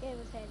 gave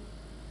us hints.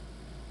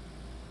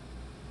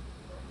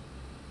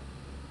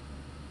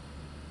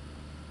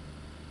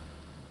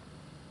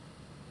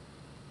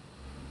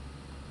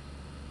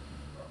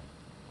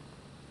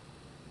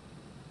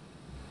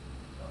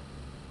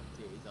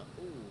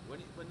 Ooh,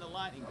 when the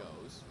lightning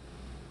goes,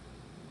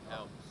 it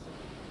helps.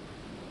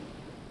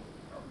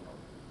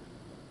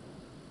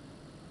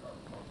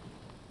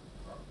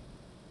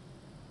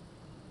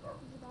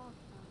 What's it off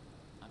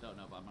now? I don't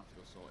know, but I'm gonna have to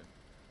go sort him.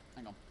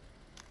 Hang on.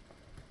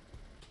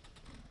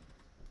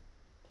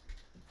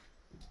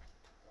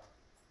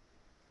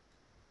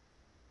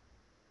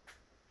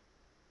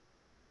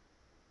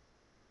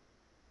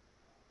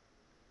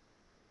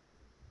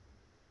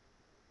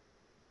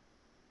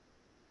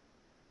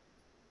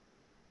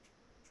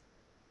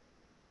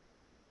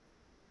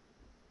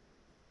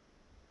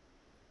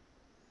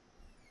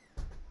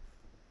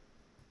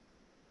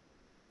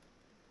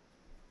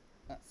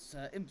 That's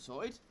him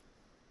sorted.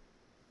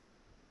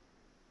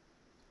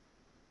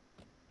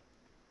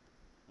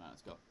 Right,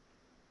 let's go.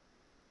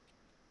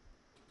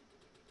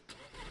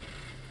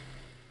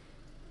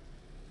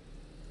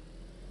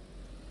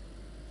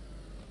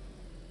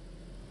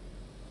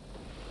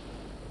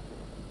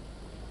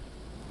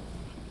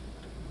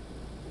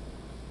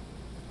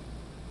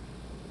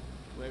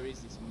 Where is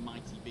this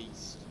mighty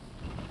beast?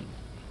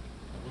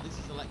 Well, this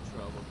is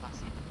Electro. We're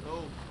passing.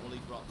 Oh, all these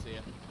rocks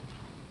here.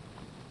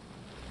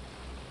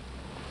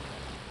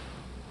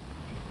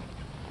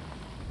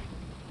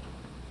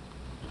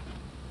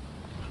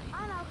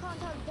 I now can't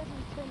tell the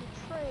difference between a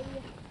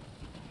tree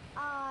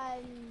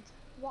and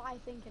what I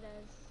think it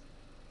is.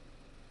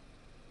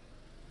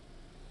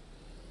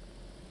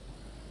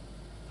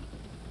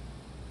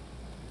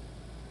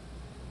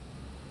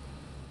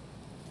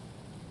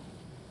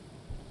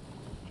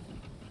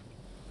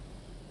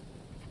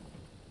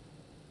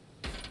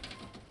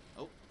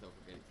 Oh, thought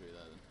we'd get it through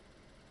there then.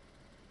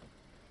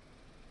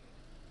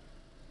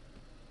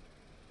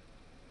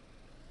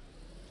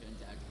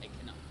 Turns out I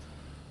cannot.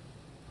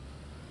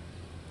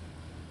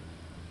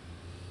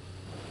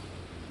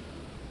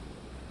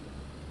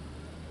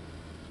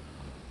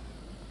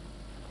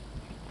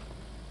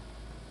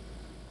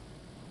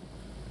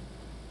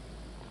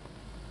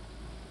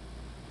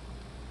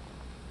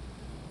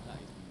 That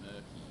is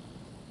murky.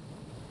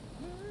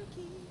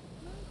 Murky,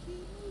 murky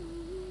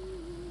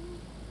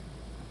move.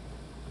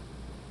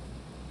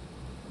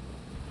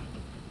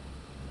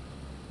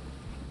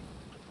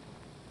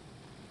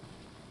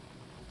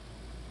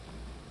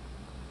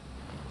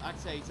 I'd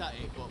say is that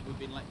it, but we've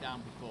been let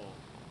down before.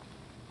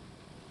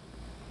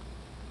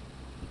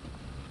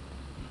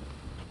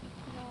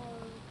 No,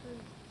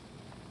 'cause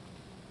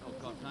Oh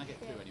god, can I get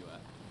through anywhere?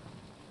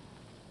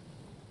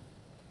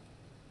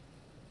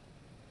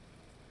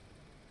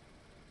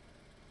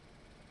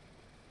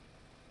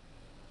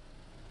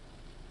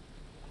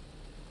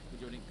 Would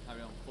you want to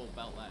carry on full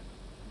belt then?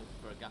 Look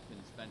for a gap in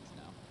this fence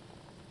now.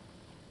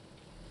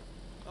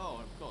 Oh,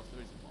 and of course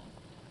there isn't one.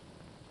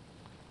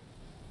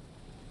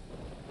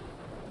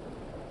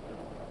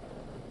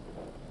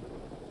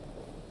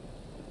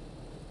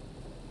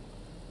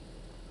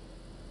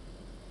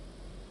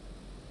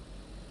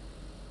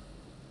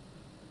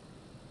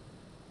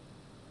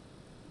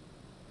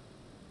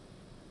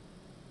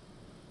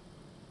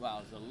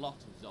 Wow, there's a lot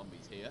of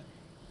zombies here.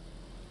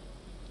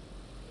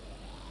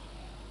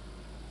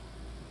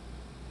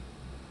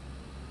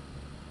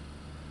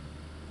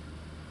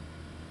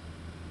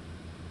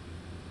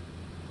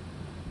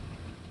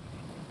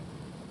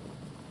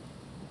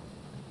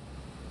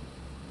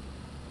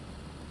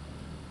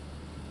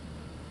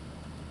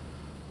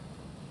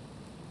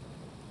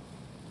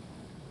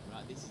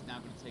 Right, this is now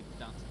going to take us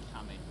down to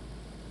Cami.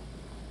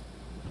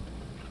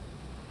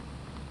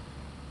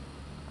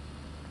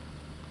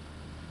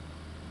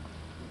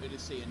 We're going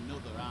to see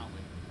another, aren't we?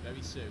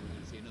 Very soon we're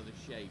going to see another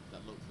shape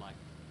that looks like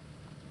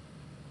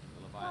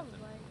the Leviathan.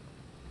 probably.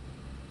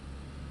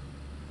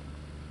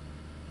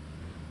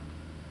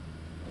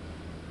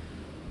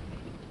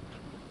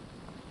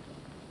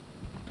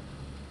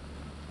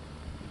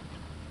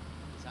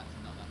 It's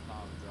actually not that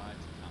far of a drive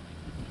to Cami.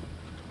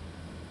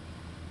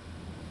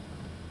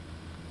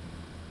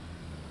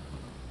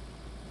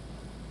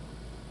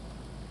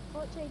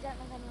 Fortunately, don't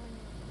have anyone in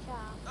the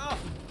chat. Oh!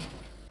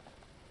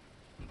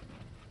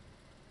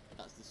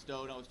 That's the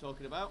stone I was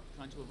talking about,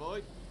 trying to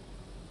avoid.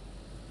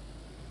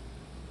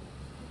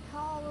 The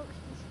car looks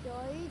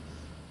destroyed.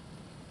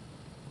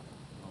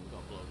 Oh, we've got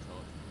a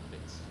blowtorch.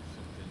 Fix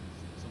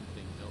some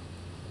things up.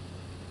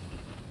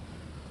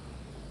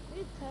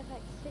 It's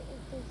perfect. Fit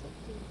is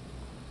 260.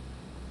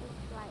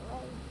 It's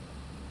lightweight.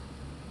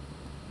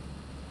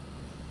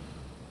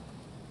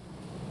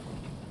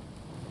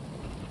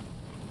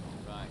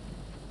 Right,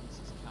 this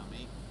is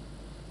Cami.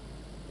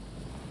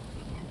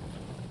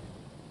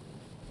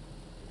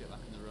 Get back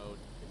on the road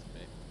this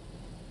bit.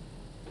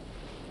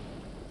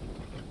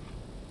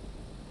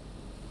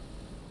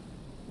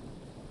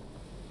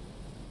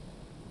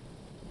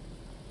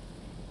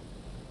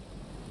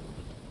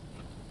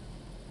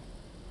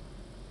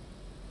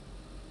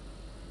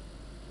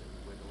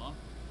 Wiggle on.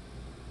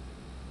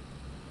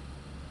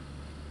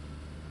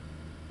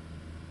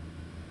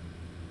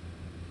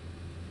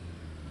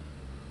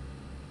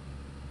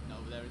 Not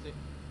over there, is it?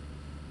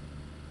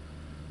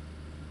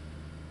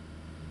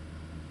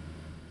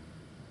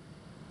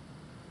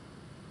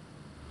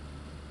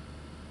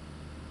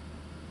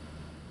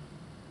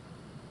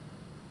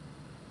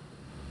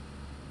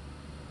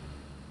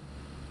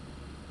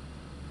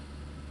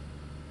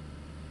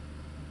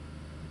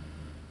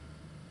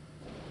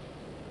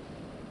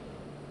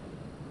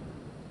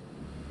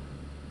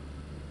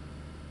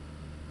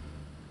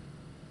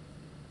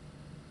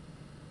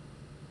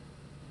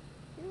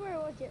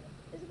 was it?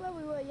 This is where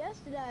we were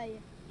yesterday.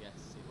 Yes,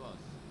 it was.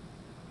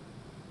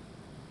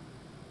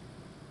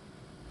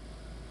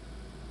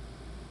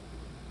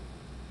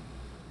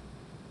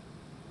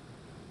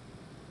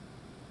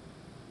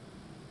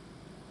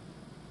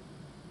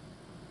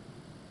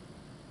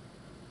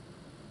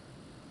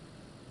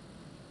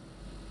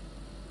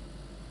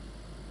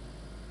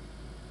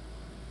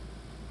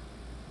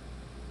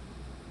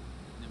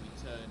 And then we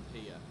turned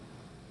here.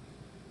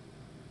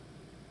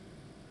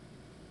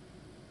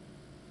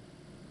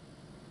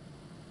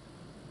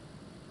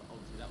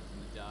 That was in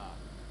the dark,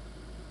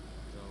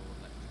 so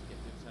let's just get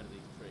to the side of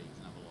these trees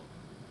and have a look.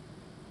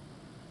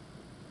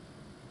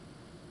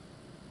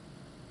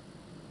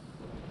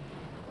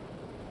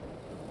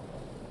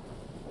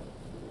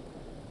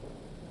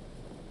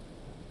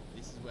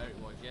 This is where it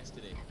was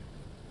yesterday.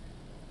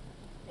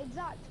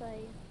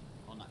 Exactly.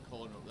 On that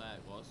corner up there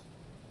it was.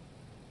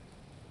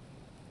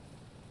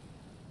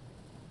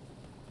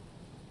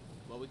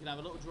 Well, we can have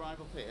a little drive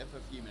up here for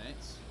a few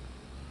minutes.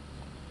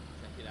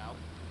 Check it out.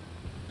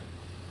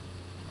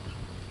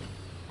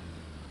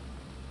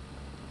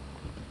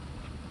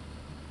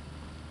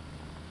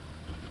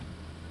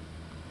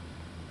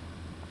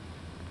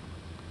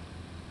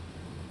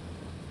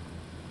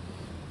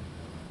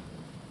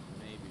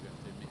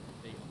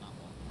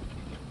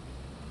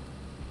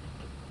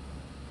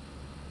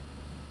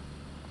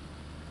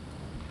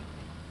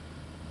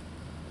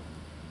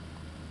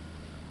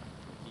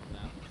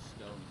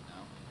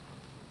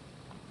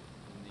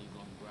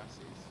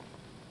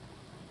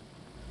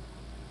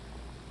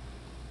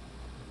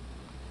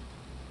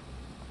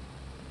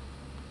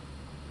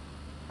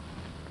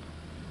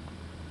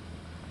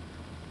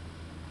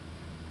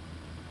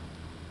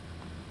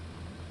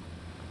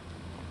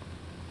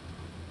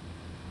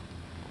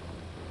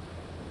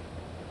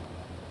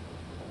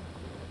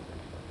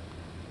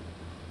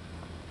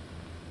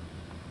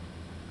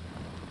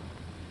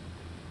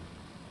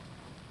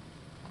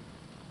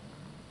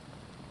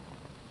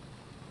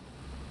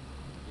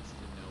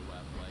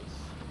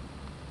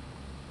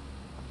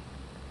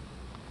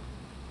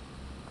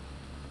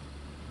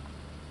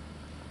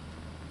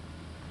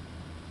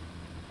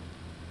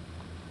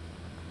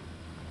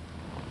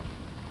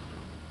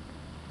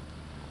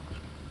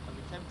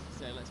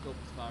 Say let's go up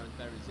as far as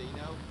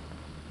Berezino.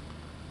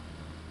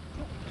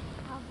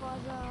 How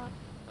far's that?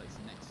 Like it's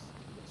next.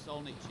 We've got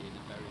Solnici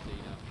and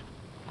Berezino,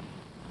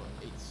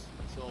 but it's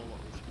all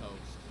up this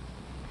coast.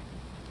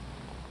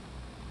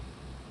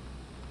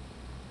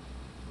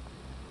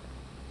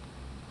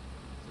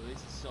 So this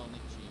is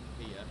Solnici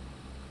here.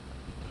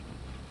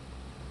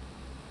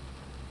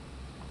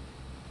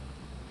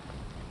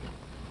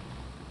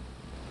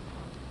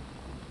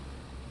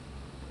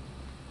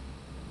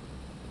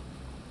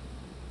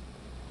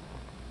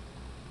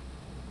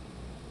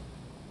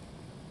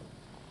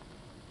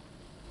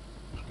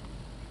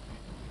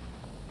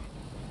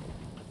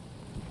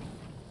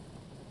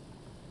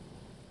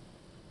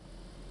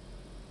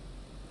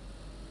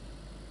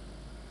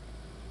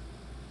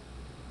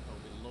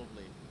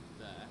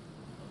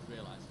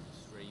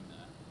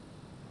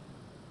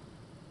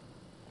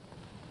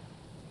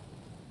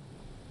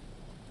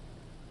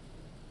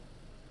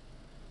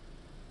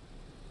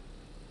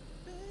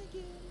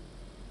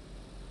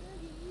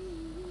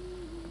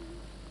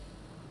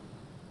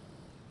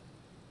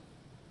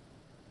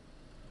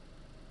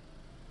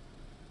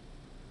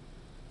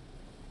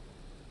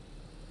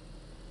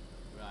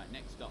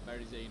 Next stop,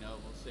 Berezino,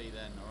 we'll see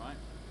then, alright?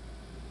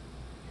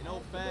 In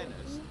all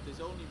fairness, there's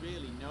only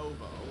really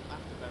Novo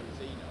after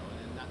Berezino, and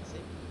then that's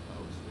it for the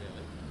coast,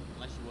 really.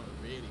 Unless you want to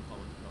really follow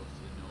the coast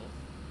to the north.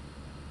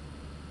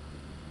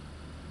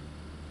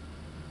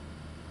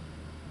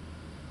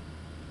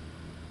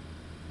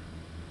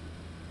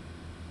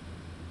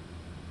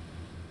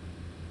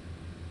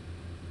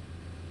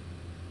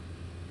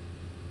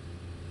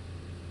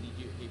 Need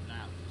you to keep an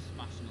eye out,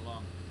 smashing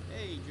along.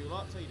 Hey, Drew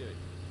Locks, how you doing?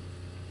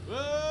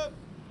 Whoa!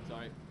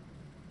 Sorry.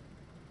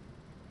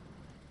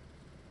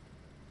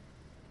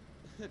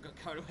 I got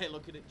carried away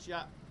looking at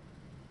chat.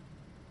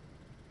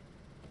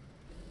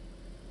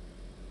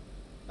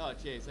 Oh,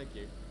 cheers, thank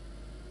you.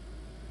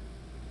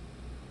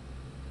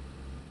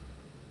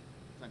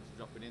 Thanks for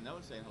dropping in though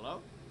and saying hello.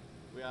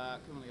 We are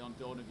currently on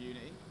Dawn of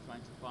Unity,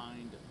 trying to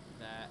find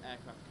their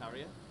aircraft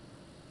carrier.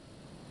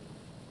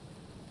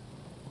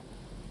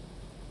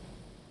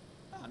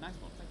 Ah, nice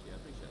one, thank you, I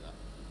appreciate that.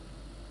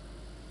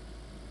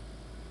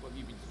 What have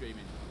you been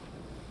streaming?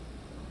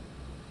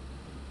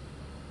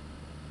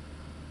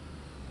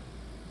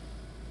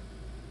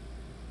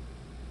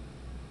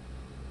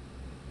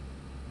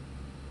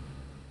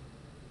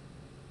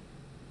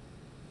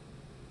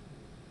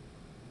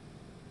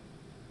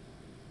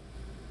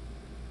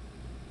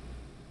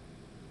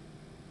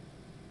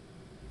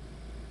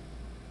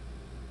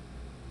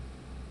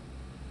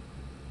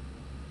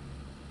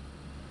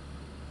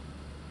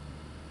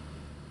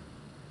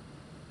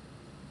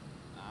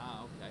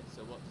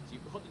 So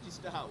what did you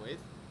start with,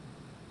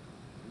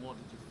 and what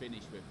did you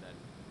finish with then?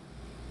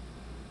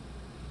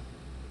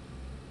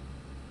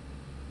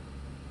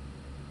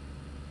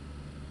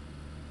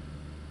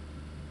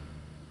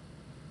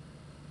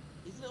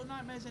 Little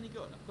Nightmares any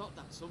good? I've got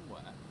that somewhere.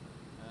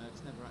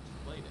 Just never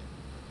actually played it.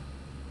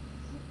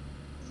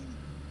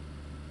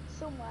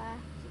 Somewhere.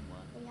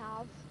 Somewhere. We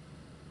have.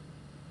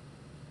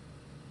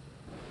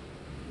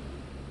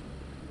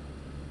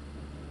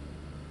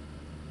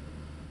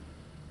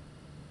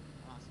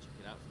 I'll have to check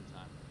it out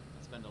sometime.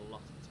 I spend a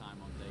lot of time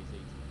on DayZ, to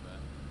be fair.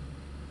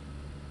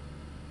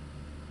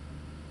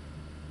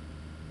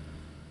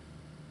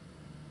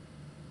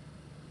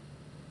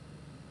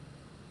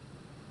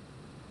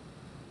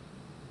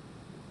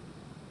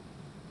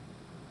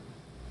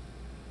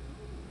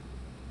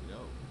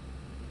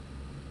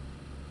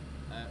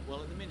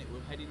 Well, at the minute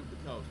we're heading up the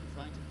coast.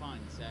 We're trying to find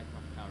this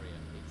aircraft carrier.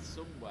 It's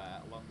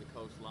somewhere along the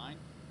coastline.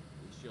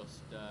 It's just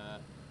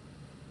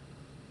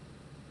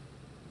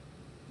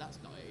that's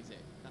not it, is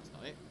it? That's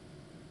not it.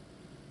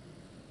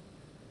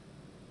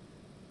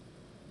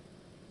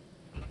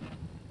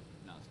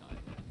 No, it's not it.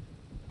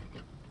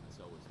 That's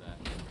always there.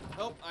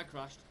 Oh, I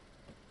crashed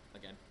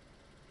again.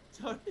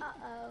 Sorry.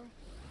 Uh-oh.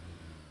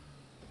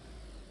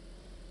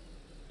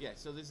 Yeah,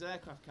 so there's an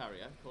aircraft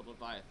carrier called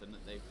Leviathan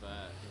that they've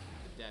the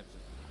devs,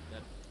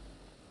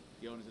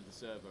 the owners of the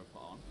server put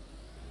on,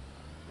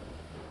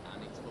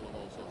 and it's full of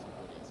all sorts of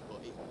goodies. But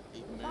it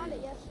moved. Found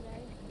it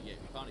yesterday. Yeah,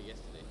 we found it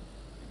yesterday.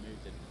 It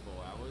moved in 4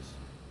 hours.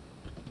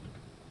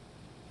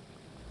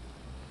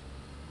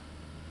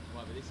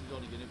 However, this is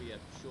only going to be a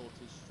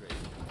shortish stream.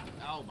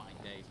 Oh my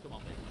days! Come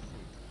on, baby.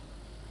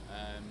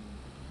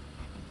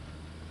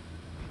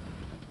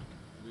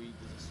 There's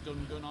a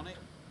stun gun on it,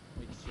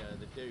 which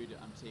the dude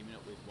I'm teaming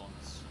up with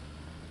wants.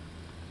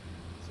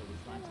 So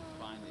we're trying to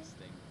find this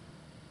thing.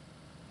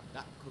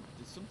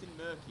 There's something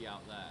murky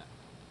out there.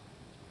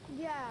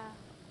 Yeah.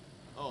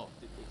 Oh,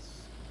 it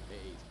is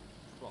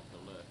proper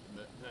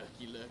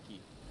murky lurky.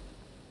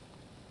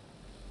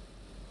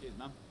 Cheers,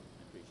 man. I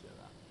appreciate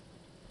that.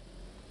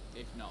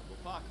 If not, we'll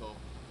park up.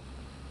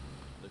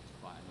 Look to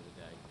fight another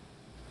day.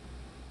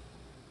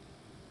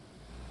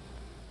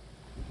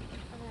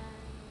 And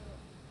then,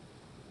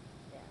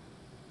 yeah.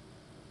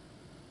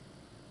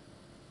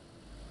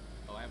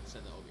 Oh, I haven't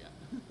set that up yet.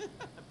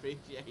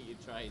 Appreciate you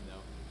trying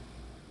though.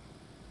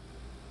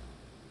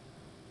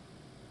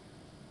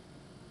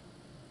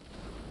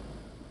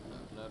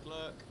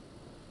 Look.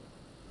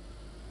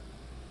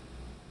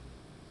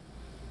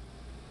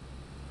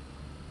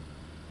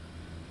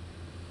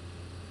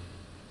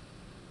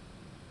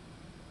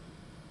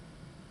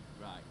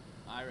 Right,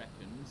 I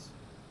reckons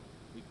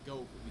we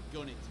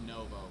gun it to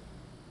Novo.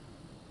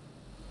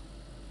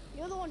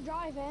 You're the one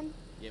driving.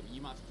 Yeah, but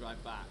you might have to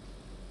drive back.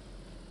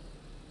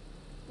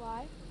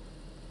 Why?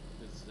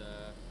 Because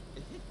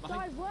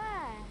Drive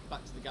where?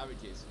 back to the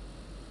garages.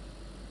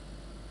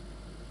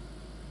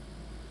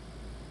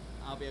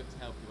 I'll be able to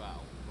help you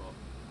out, but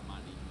I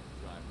might need you to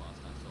drive whilst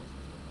I sort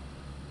some stuff out.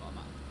 But I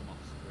might have to come off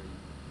screen.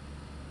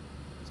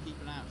 Just keep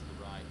an eye out to the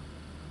right.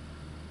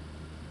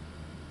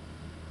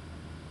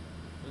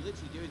 We're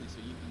literally doing this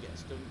so you can get a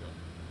stun gun.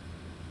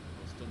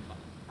 Or a stun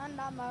button. And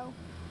ammo.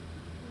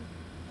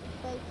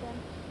 Bacon.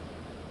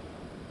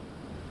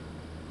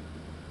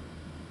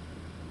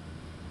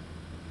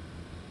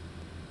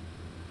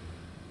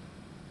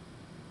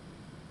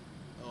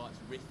 Oh,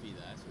 it's riffy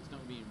there, so it's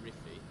not being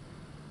riffy.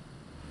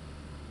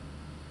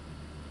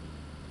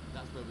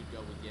 That's where we'd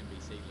go with the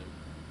NBC loop.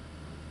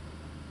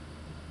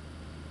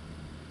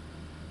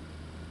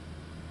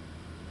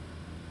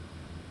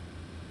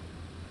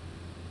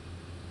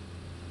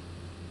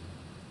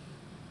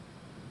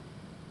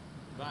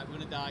 Right, we're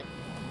gonna die.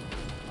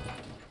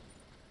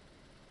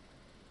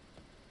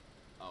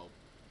 Oh.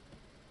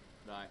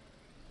 Right.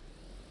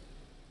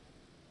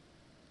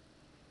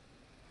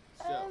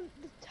 So.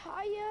 The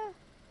tire.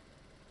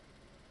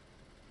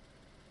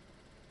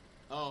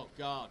 Oh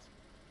God.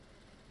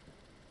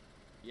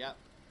 Yep.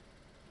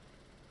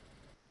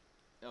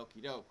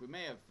 Okie doke. We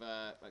may have.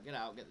 Get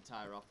out, get the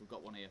tyre off. We've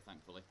got one here,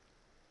 thankfully.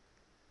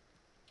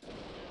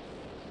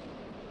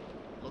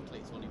 Luckily,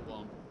 it's only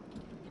one.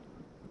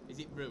 Is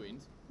it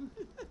ruined?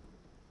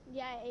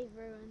 Yeah, it is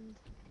ruined.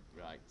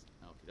 Right.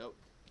 Okie doke.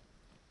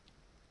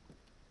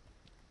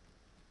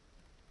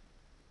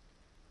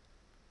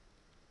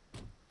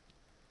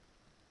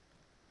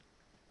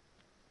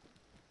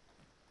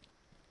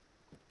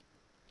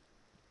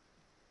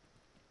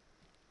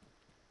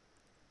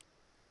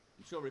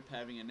 I'm sure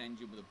repairing an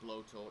engine with a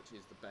blowtorch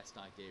is the best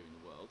idea in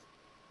the world.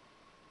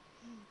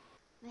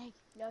 Make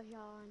no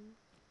yarn.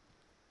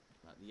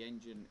 Right, the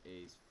engine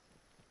is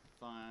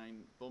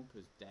fine.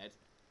 Bumper's dead.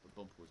 The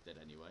bumper was dead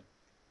anyway.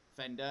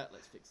 Fender,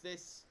 let's fix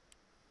this.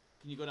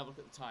 Can you go and have a look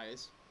at the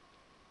tyres?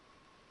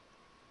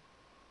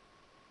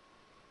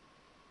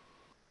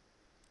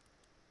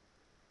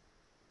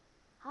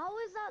 How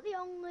is that the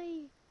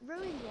only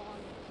ruined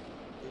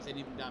one? Is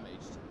any of them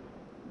damaged?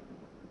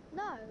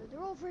 No, they're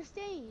all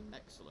pristine.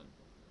 Excellent.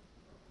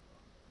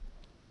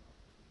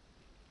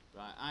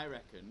 Right, I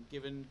reckon,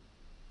 given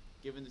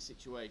the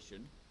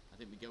situation, I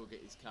think we go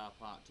get his car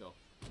parked up.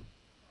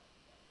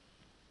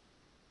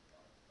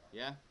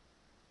 Yeah?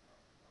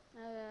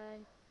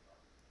 Okay.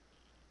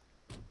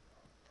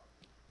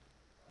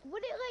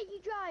 Would it let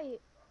you drive?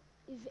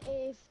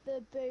 if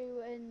the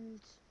boo and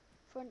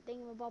front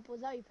thingamabob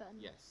was open?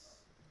 Yes.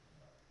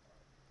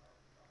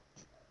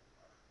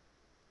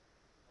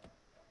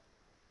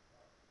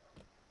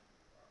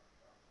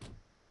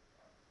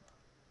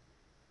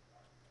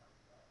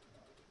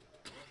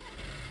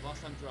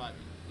 Whilst I'm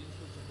driving, you just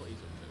look at what he's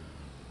up to.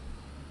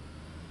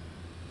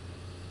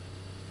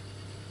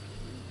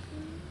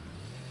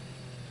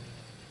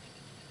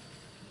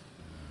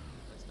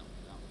 Let's not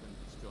do that, we're going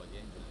to destroy the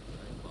engine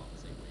very well,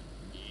 same way.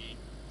 Yeah.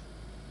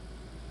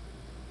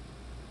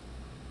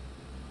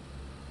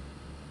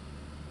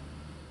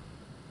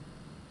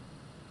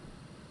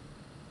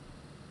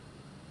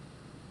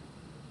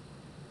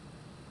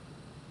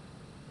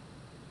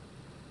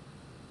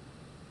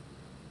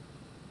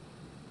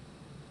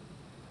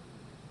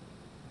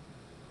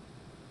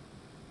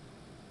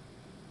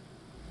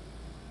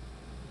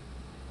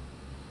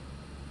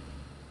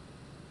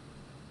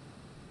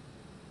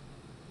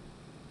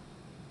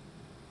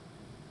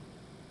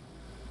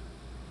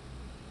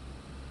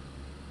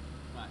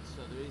 Right,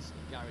 so there is a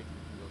garage we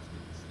can go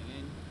stick this thing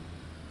in. So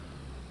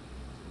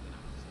we're going to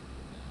have to stick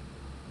it there.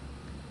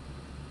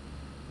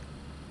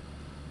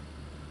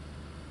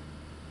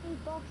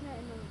 He's barking at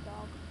another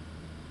dog.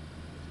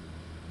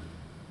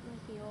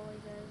 Like he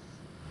always is.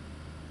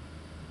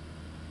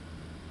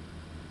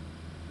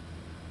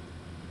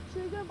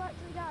 Should we go back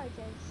to the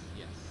garages?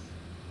 Yes.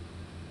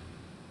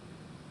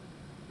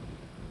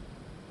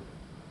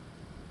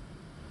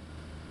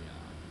 We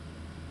are.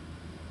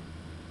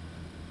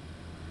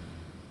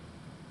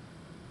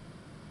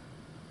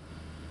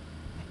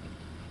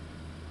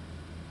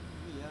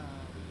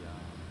 We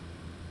are.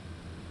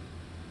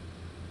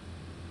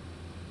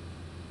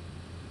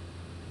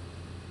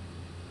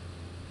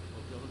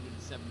 Up to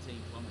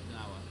 117 kilometers an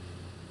hour.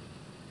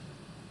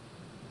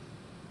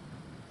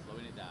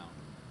 Slowing it down.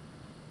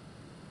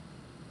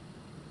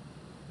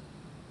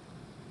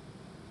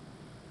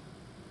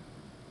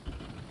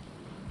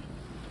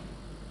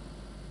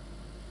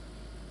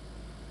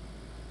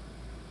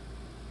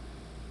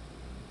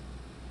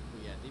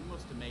 But yeah, they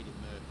must have made it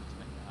murky to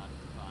make it harder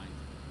to find.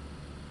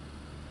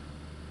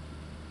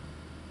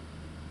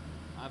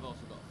 I've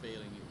also got a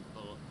feeling it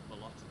was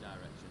Bellotta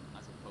direction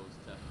as opposed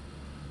to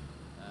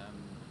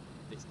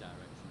this direction.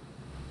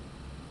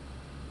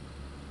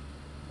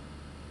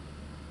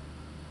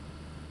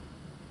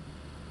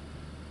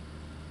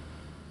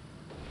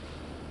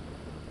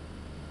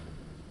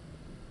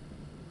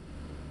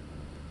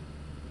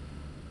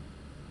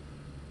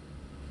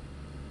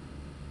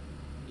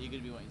 Are you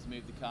going to be wanting to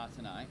move the car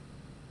tonight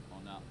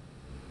or not?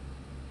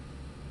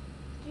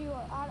 Do you?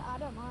 I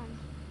don't mind.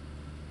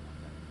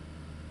 Okay.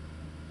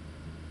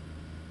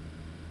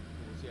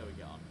 We'll see how we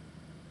get on.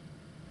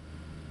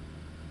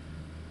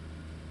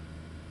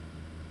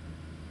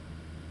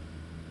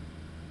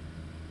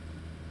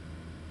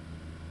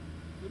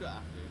 We don't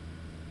have to.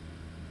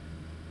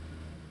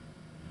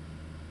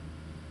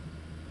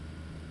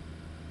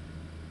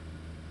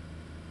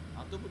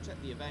 I'll double check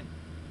the event,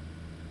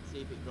 see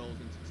if it rolls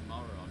into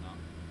tomorrow or not.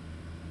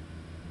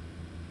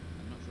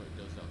 I'm not sure it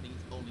does though. I think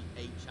it's only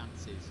 8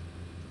 chances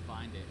to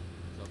find it.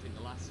 So I think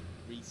the last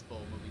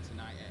respawn will be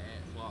tonight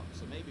at 8 o'clock.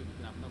 So maybe we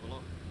can have another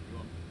look if you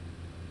want.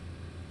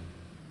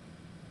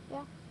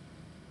 Yeah.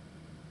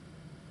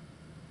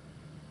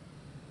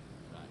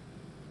 Right.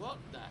 What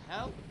the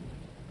hell?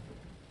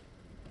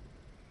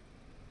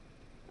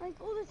 Like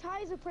all the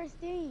tires are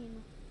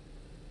pristine.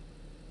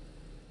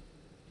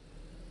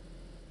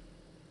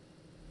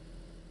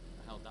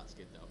 I held that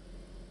skid though.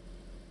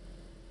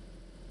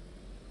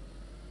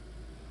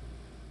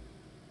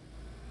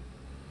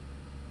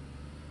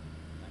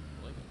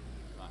 Thankfully.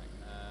 Right,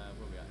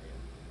 where are we at here?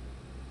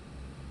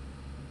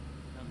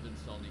 Haven't done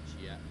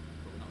Solnich yet,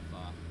 but we're not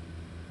far.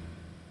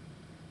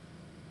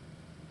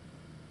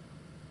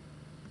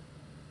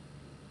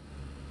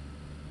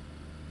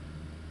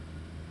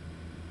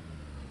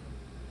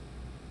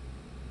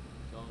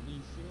 Sunny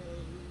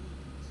shade.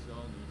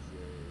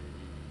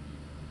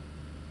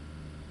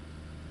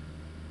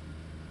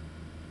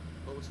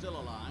 But we're still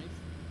alive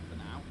for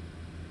now.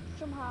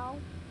 Somehow.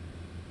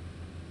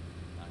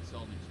 Right,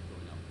 Solnich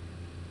coming up.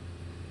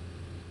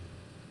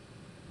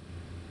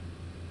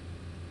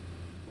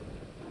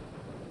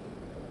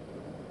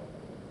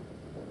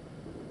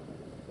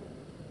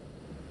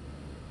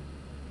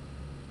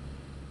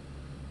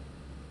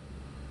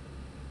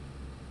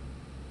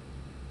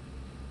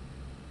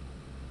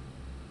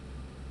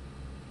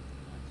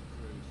 Let's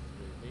cruise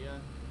through here.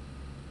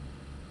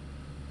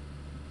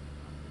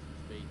 Some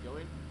speed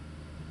going.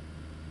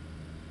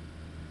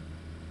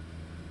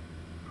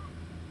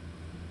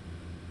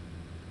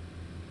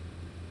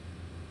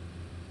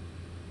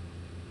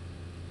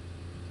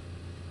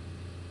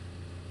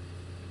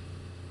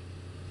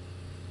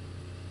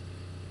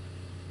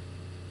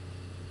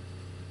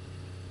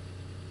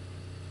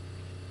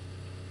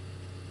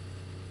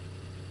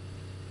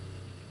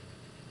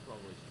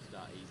 Probably should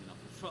start easing off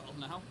the throttle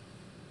now.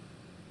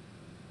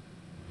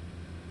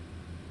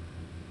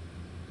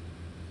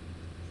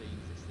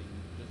 Seems this thing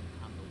doesn't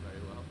handle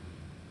very well.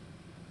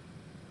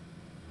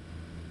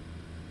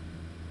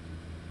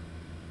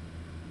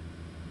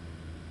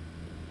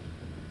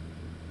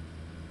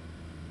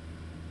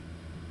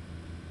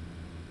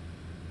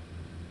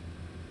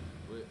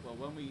 So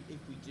if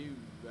we do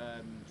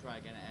try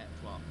again at 8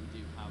 o'clock, we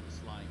do have a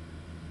slight.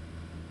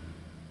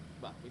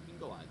 Well, we can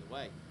go either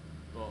way,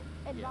 but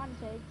advantage.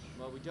 Yeah.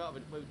 Well, we don't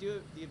have. We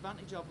do the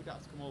advantage of we'd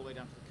have to come all the way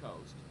down to the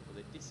coast, but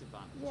the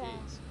disadvantage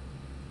is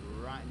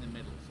right in the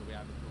middle. So we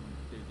either come and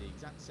do the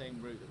exact same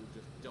route that we've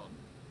just done,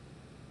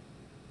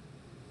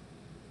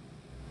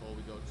 or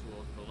we go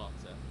towards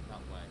Balota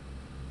that way.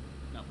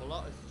 Now,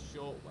 Balota's the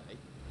short way,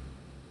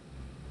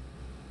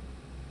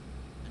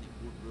 and it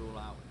would rule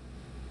out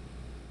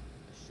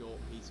a short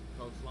piece of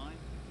coastline,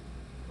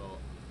 but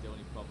the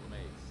only problem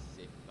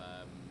is if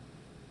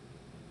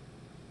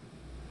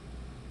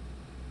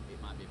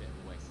it might be a bit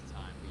of a waste of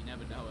time, but you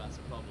never know, that's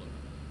a problem.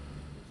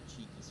 Those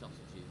cheeky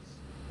sausages,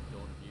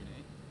 Dawn of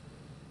Unity.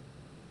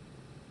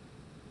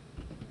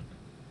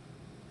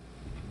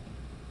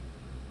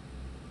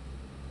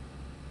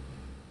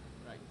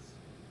 Right.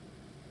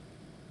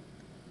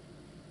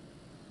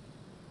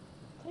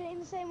 Put it in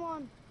the same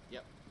one.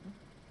 Yep.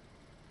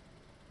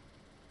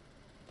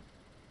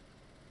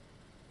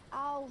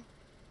 Ow.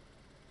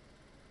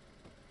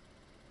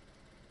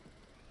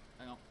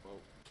 Hang on. Whoa.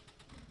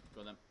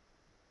 Go then.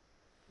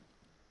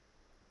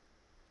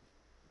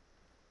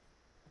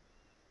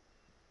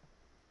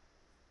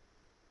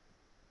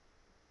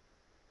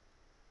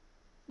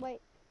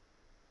 Wait.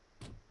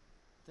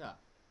 There.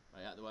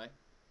 Right, out of the way.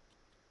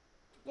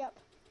 Yep.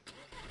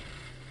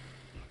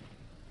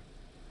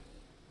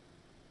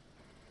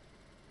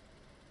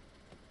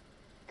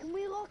 Can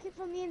we lock it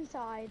from the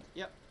inside?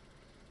 Yep.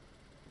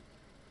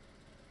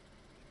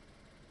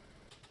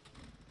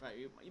 Right,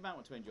 you might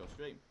want to end your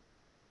stream.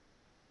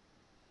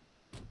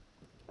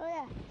 Oh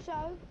yeah,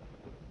 so,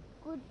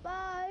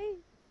 goodbye.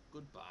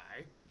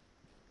 Goodbye.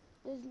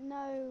 There's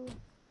no...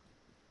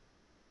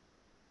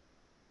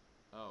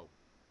 Oh.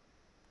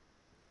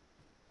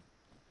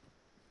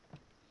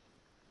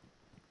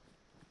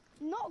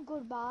 Not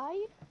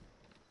goodbye.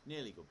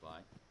 Nearly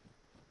goodbye.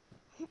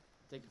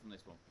 Take it from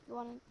this one. You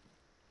want it?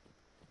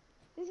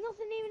 There's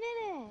nothing even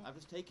in it. I've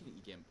just taken it,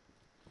 you gimp.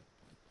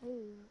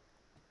 Ooh.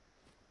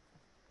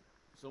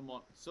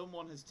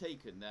 Someone has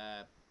taken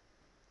their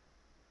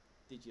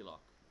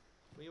digilock.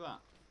 Where you at?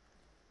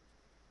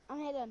 I'm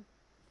hidden.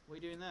 What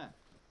are you doing there? Are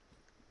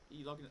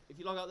you logging? If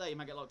you log out there, you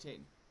might get locked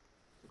in.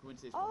 So come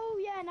into this one. Oh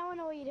yeah, now I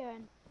know what you're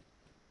doing.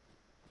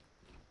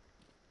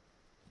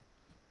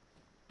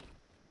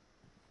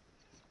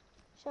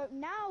 So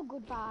now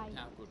goodbye.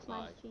 Now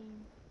goodbye.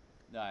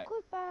 Right.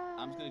 Goodbye.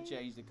 I'm just going to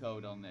change the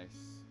code on this.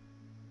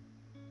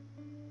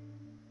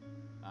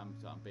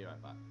 I'll be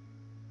right back.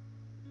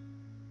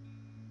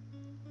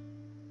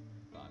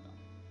 Bye now.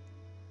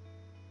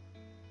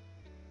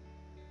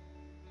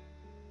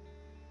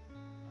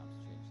 I'm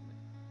just changing it.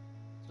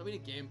 Stop being a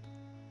gimp.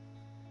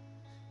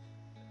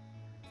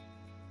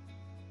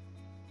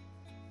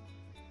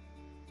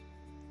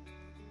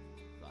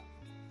 Right.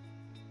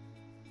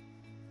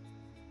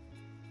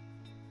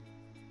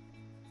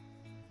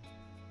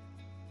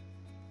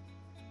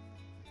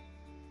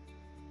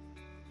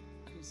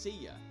 I can see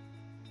you.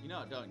 You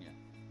know it, don't you?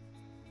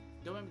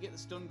 Don't let me get the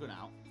stun gun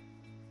out.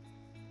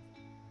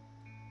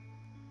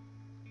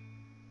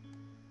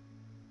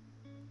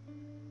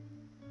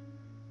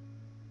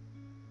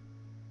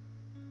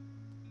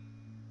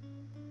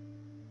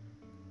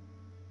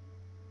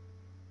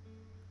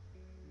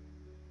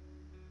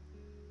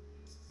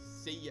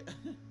 See ya.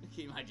 Can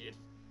you imagine?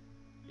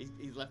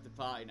 He's left the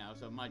party now,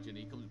 so imagine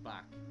he comes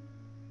back.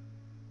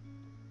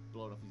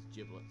 Blowing off his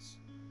giblets.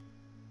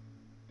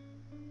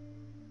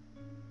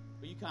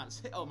 But you can't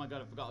see. Oh my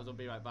god, I forgot I was on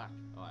Be Right Back.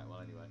 Alright, well,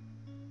 anyway.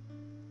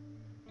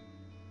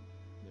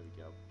 There we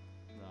go.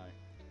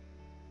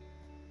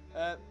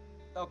 Right.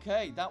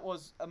 Okay, that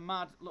was a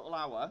mad little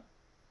hour.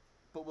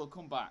 But we'll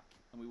come back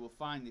and we will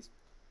find this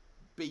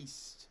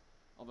beast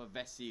of a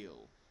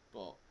vessel.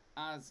 But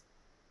as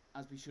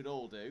we should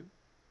all do,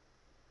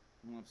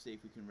 we want to see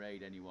if we can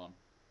raid anyone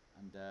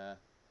and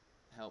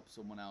help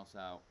someone else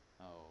out.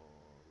 Oh,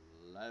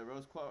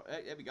 Rose Quarry.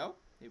 Here we go.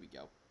 Here we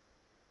go.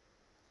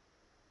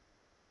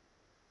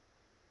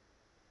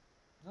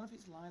 I don't know if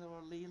it's Lila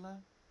or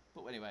Leela,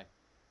 but anyway,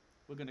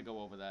 we're going to go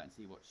over there and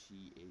see what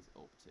she is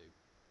up to.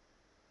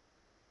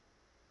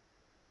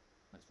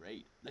 Let's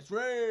raid. Let's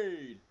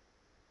raid!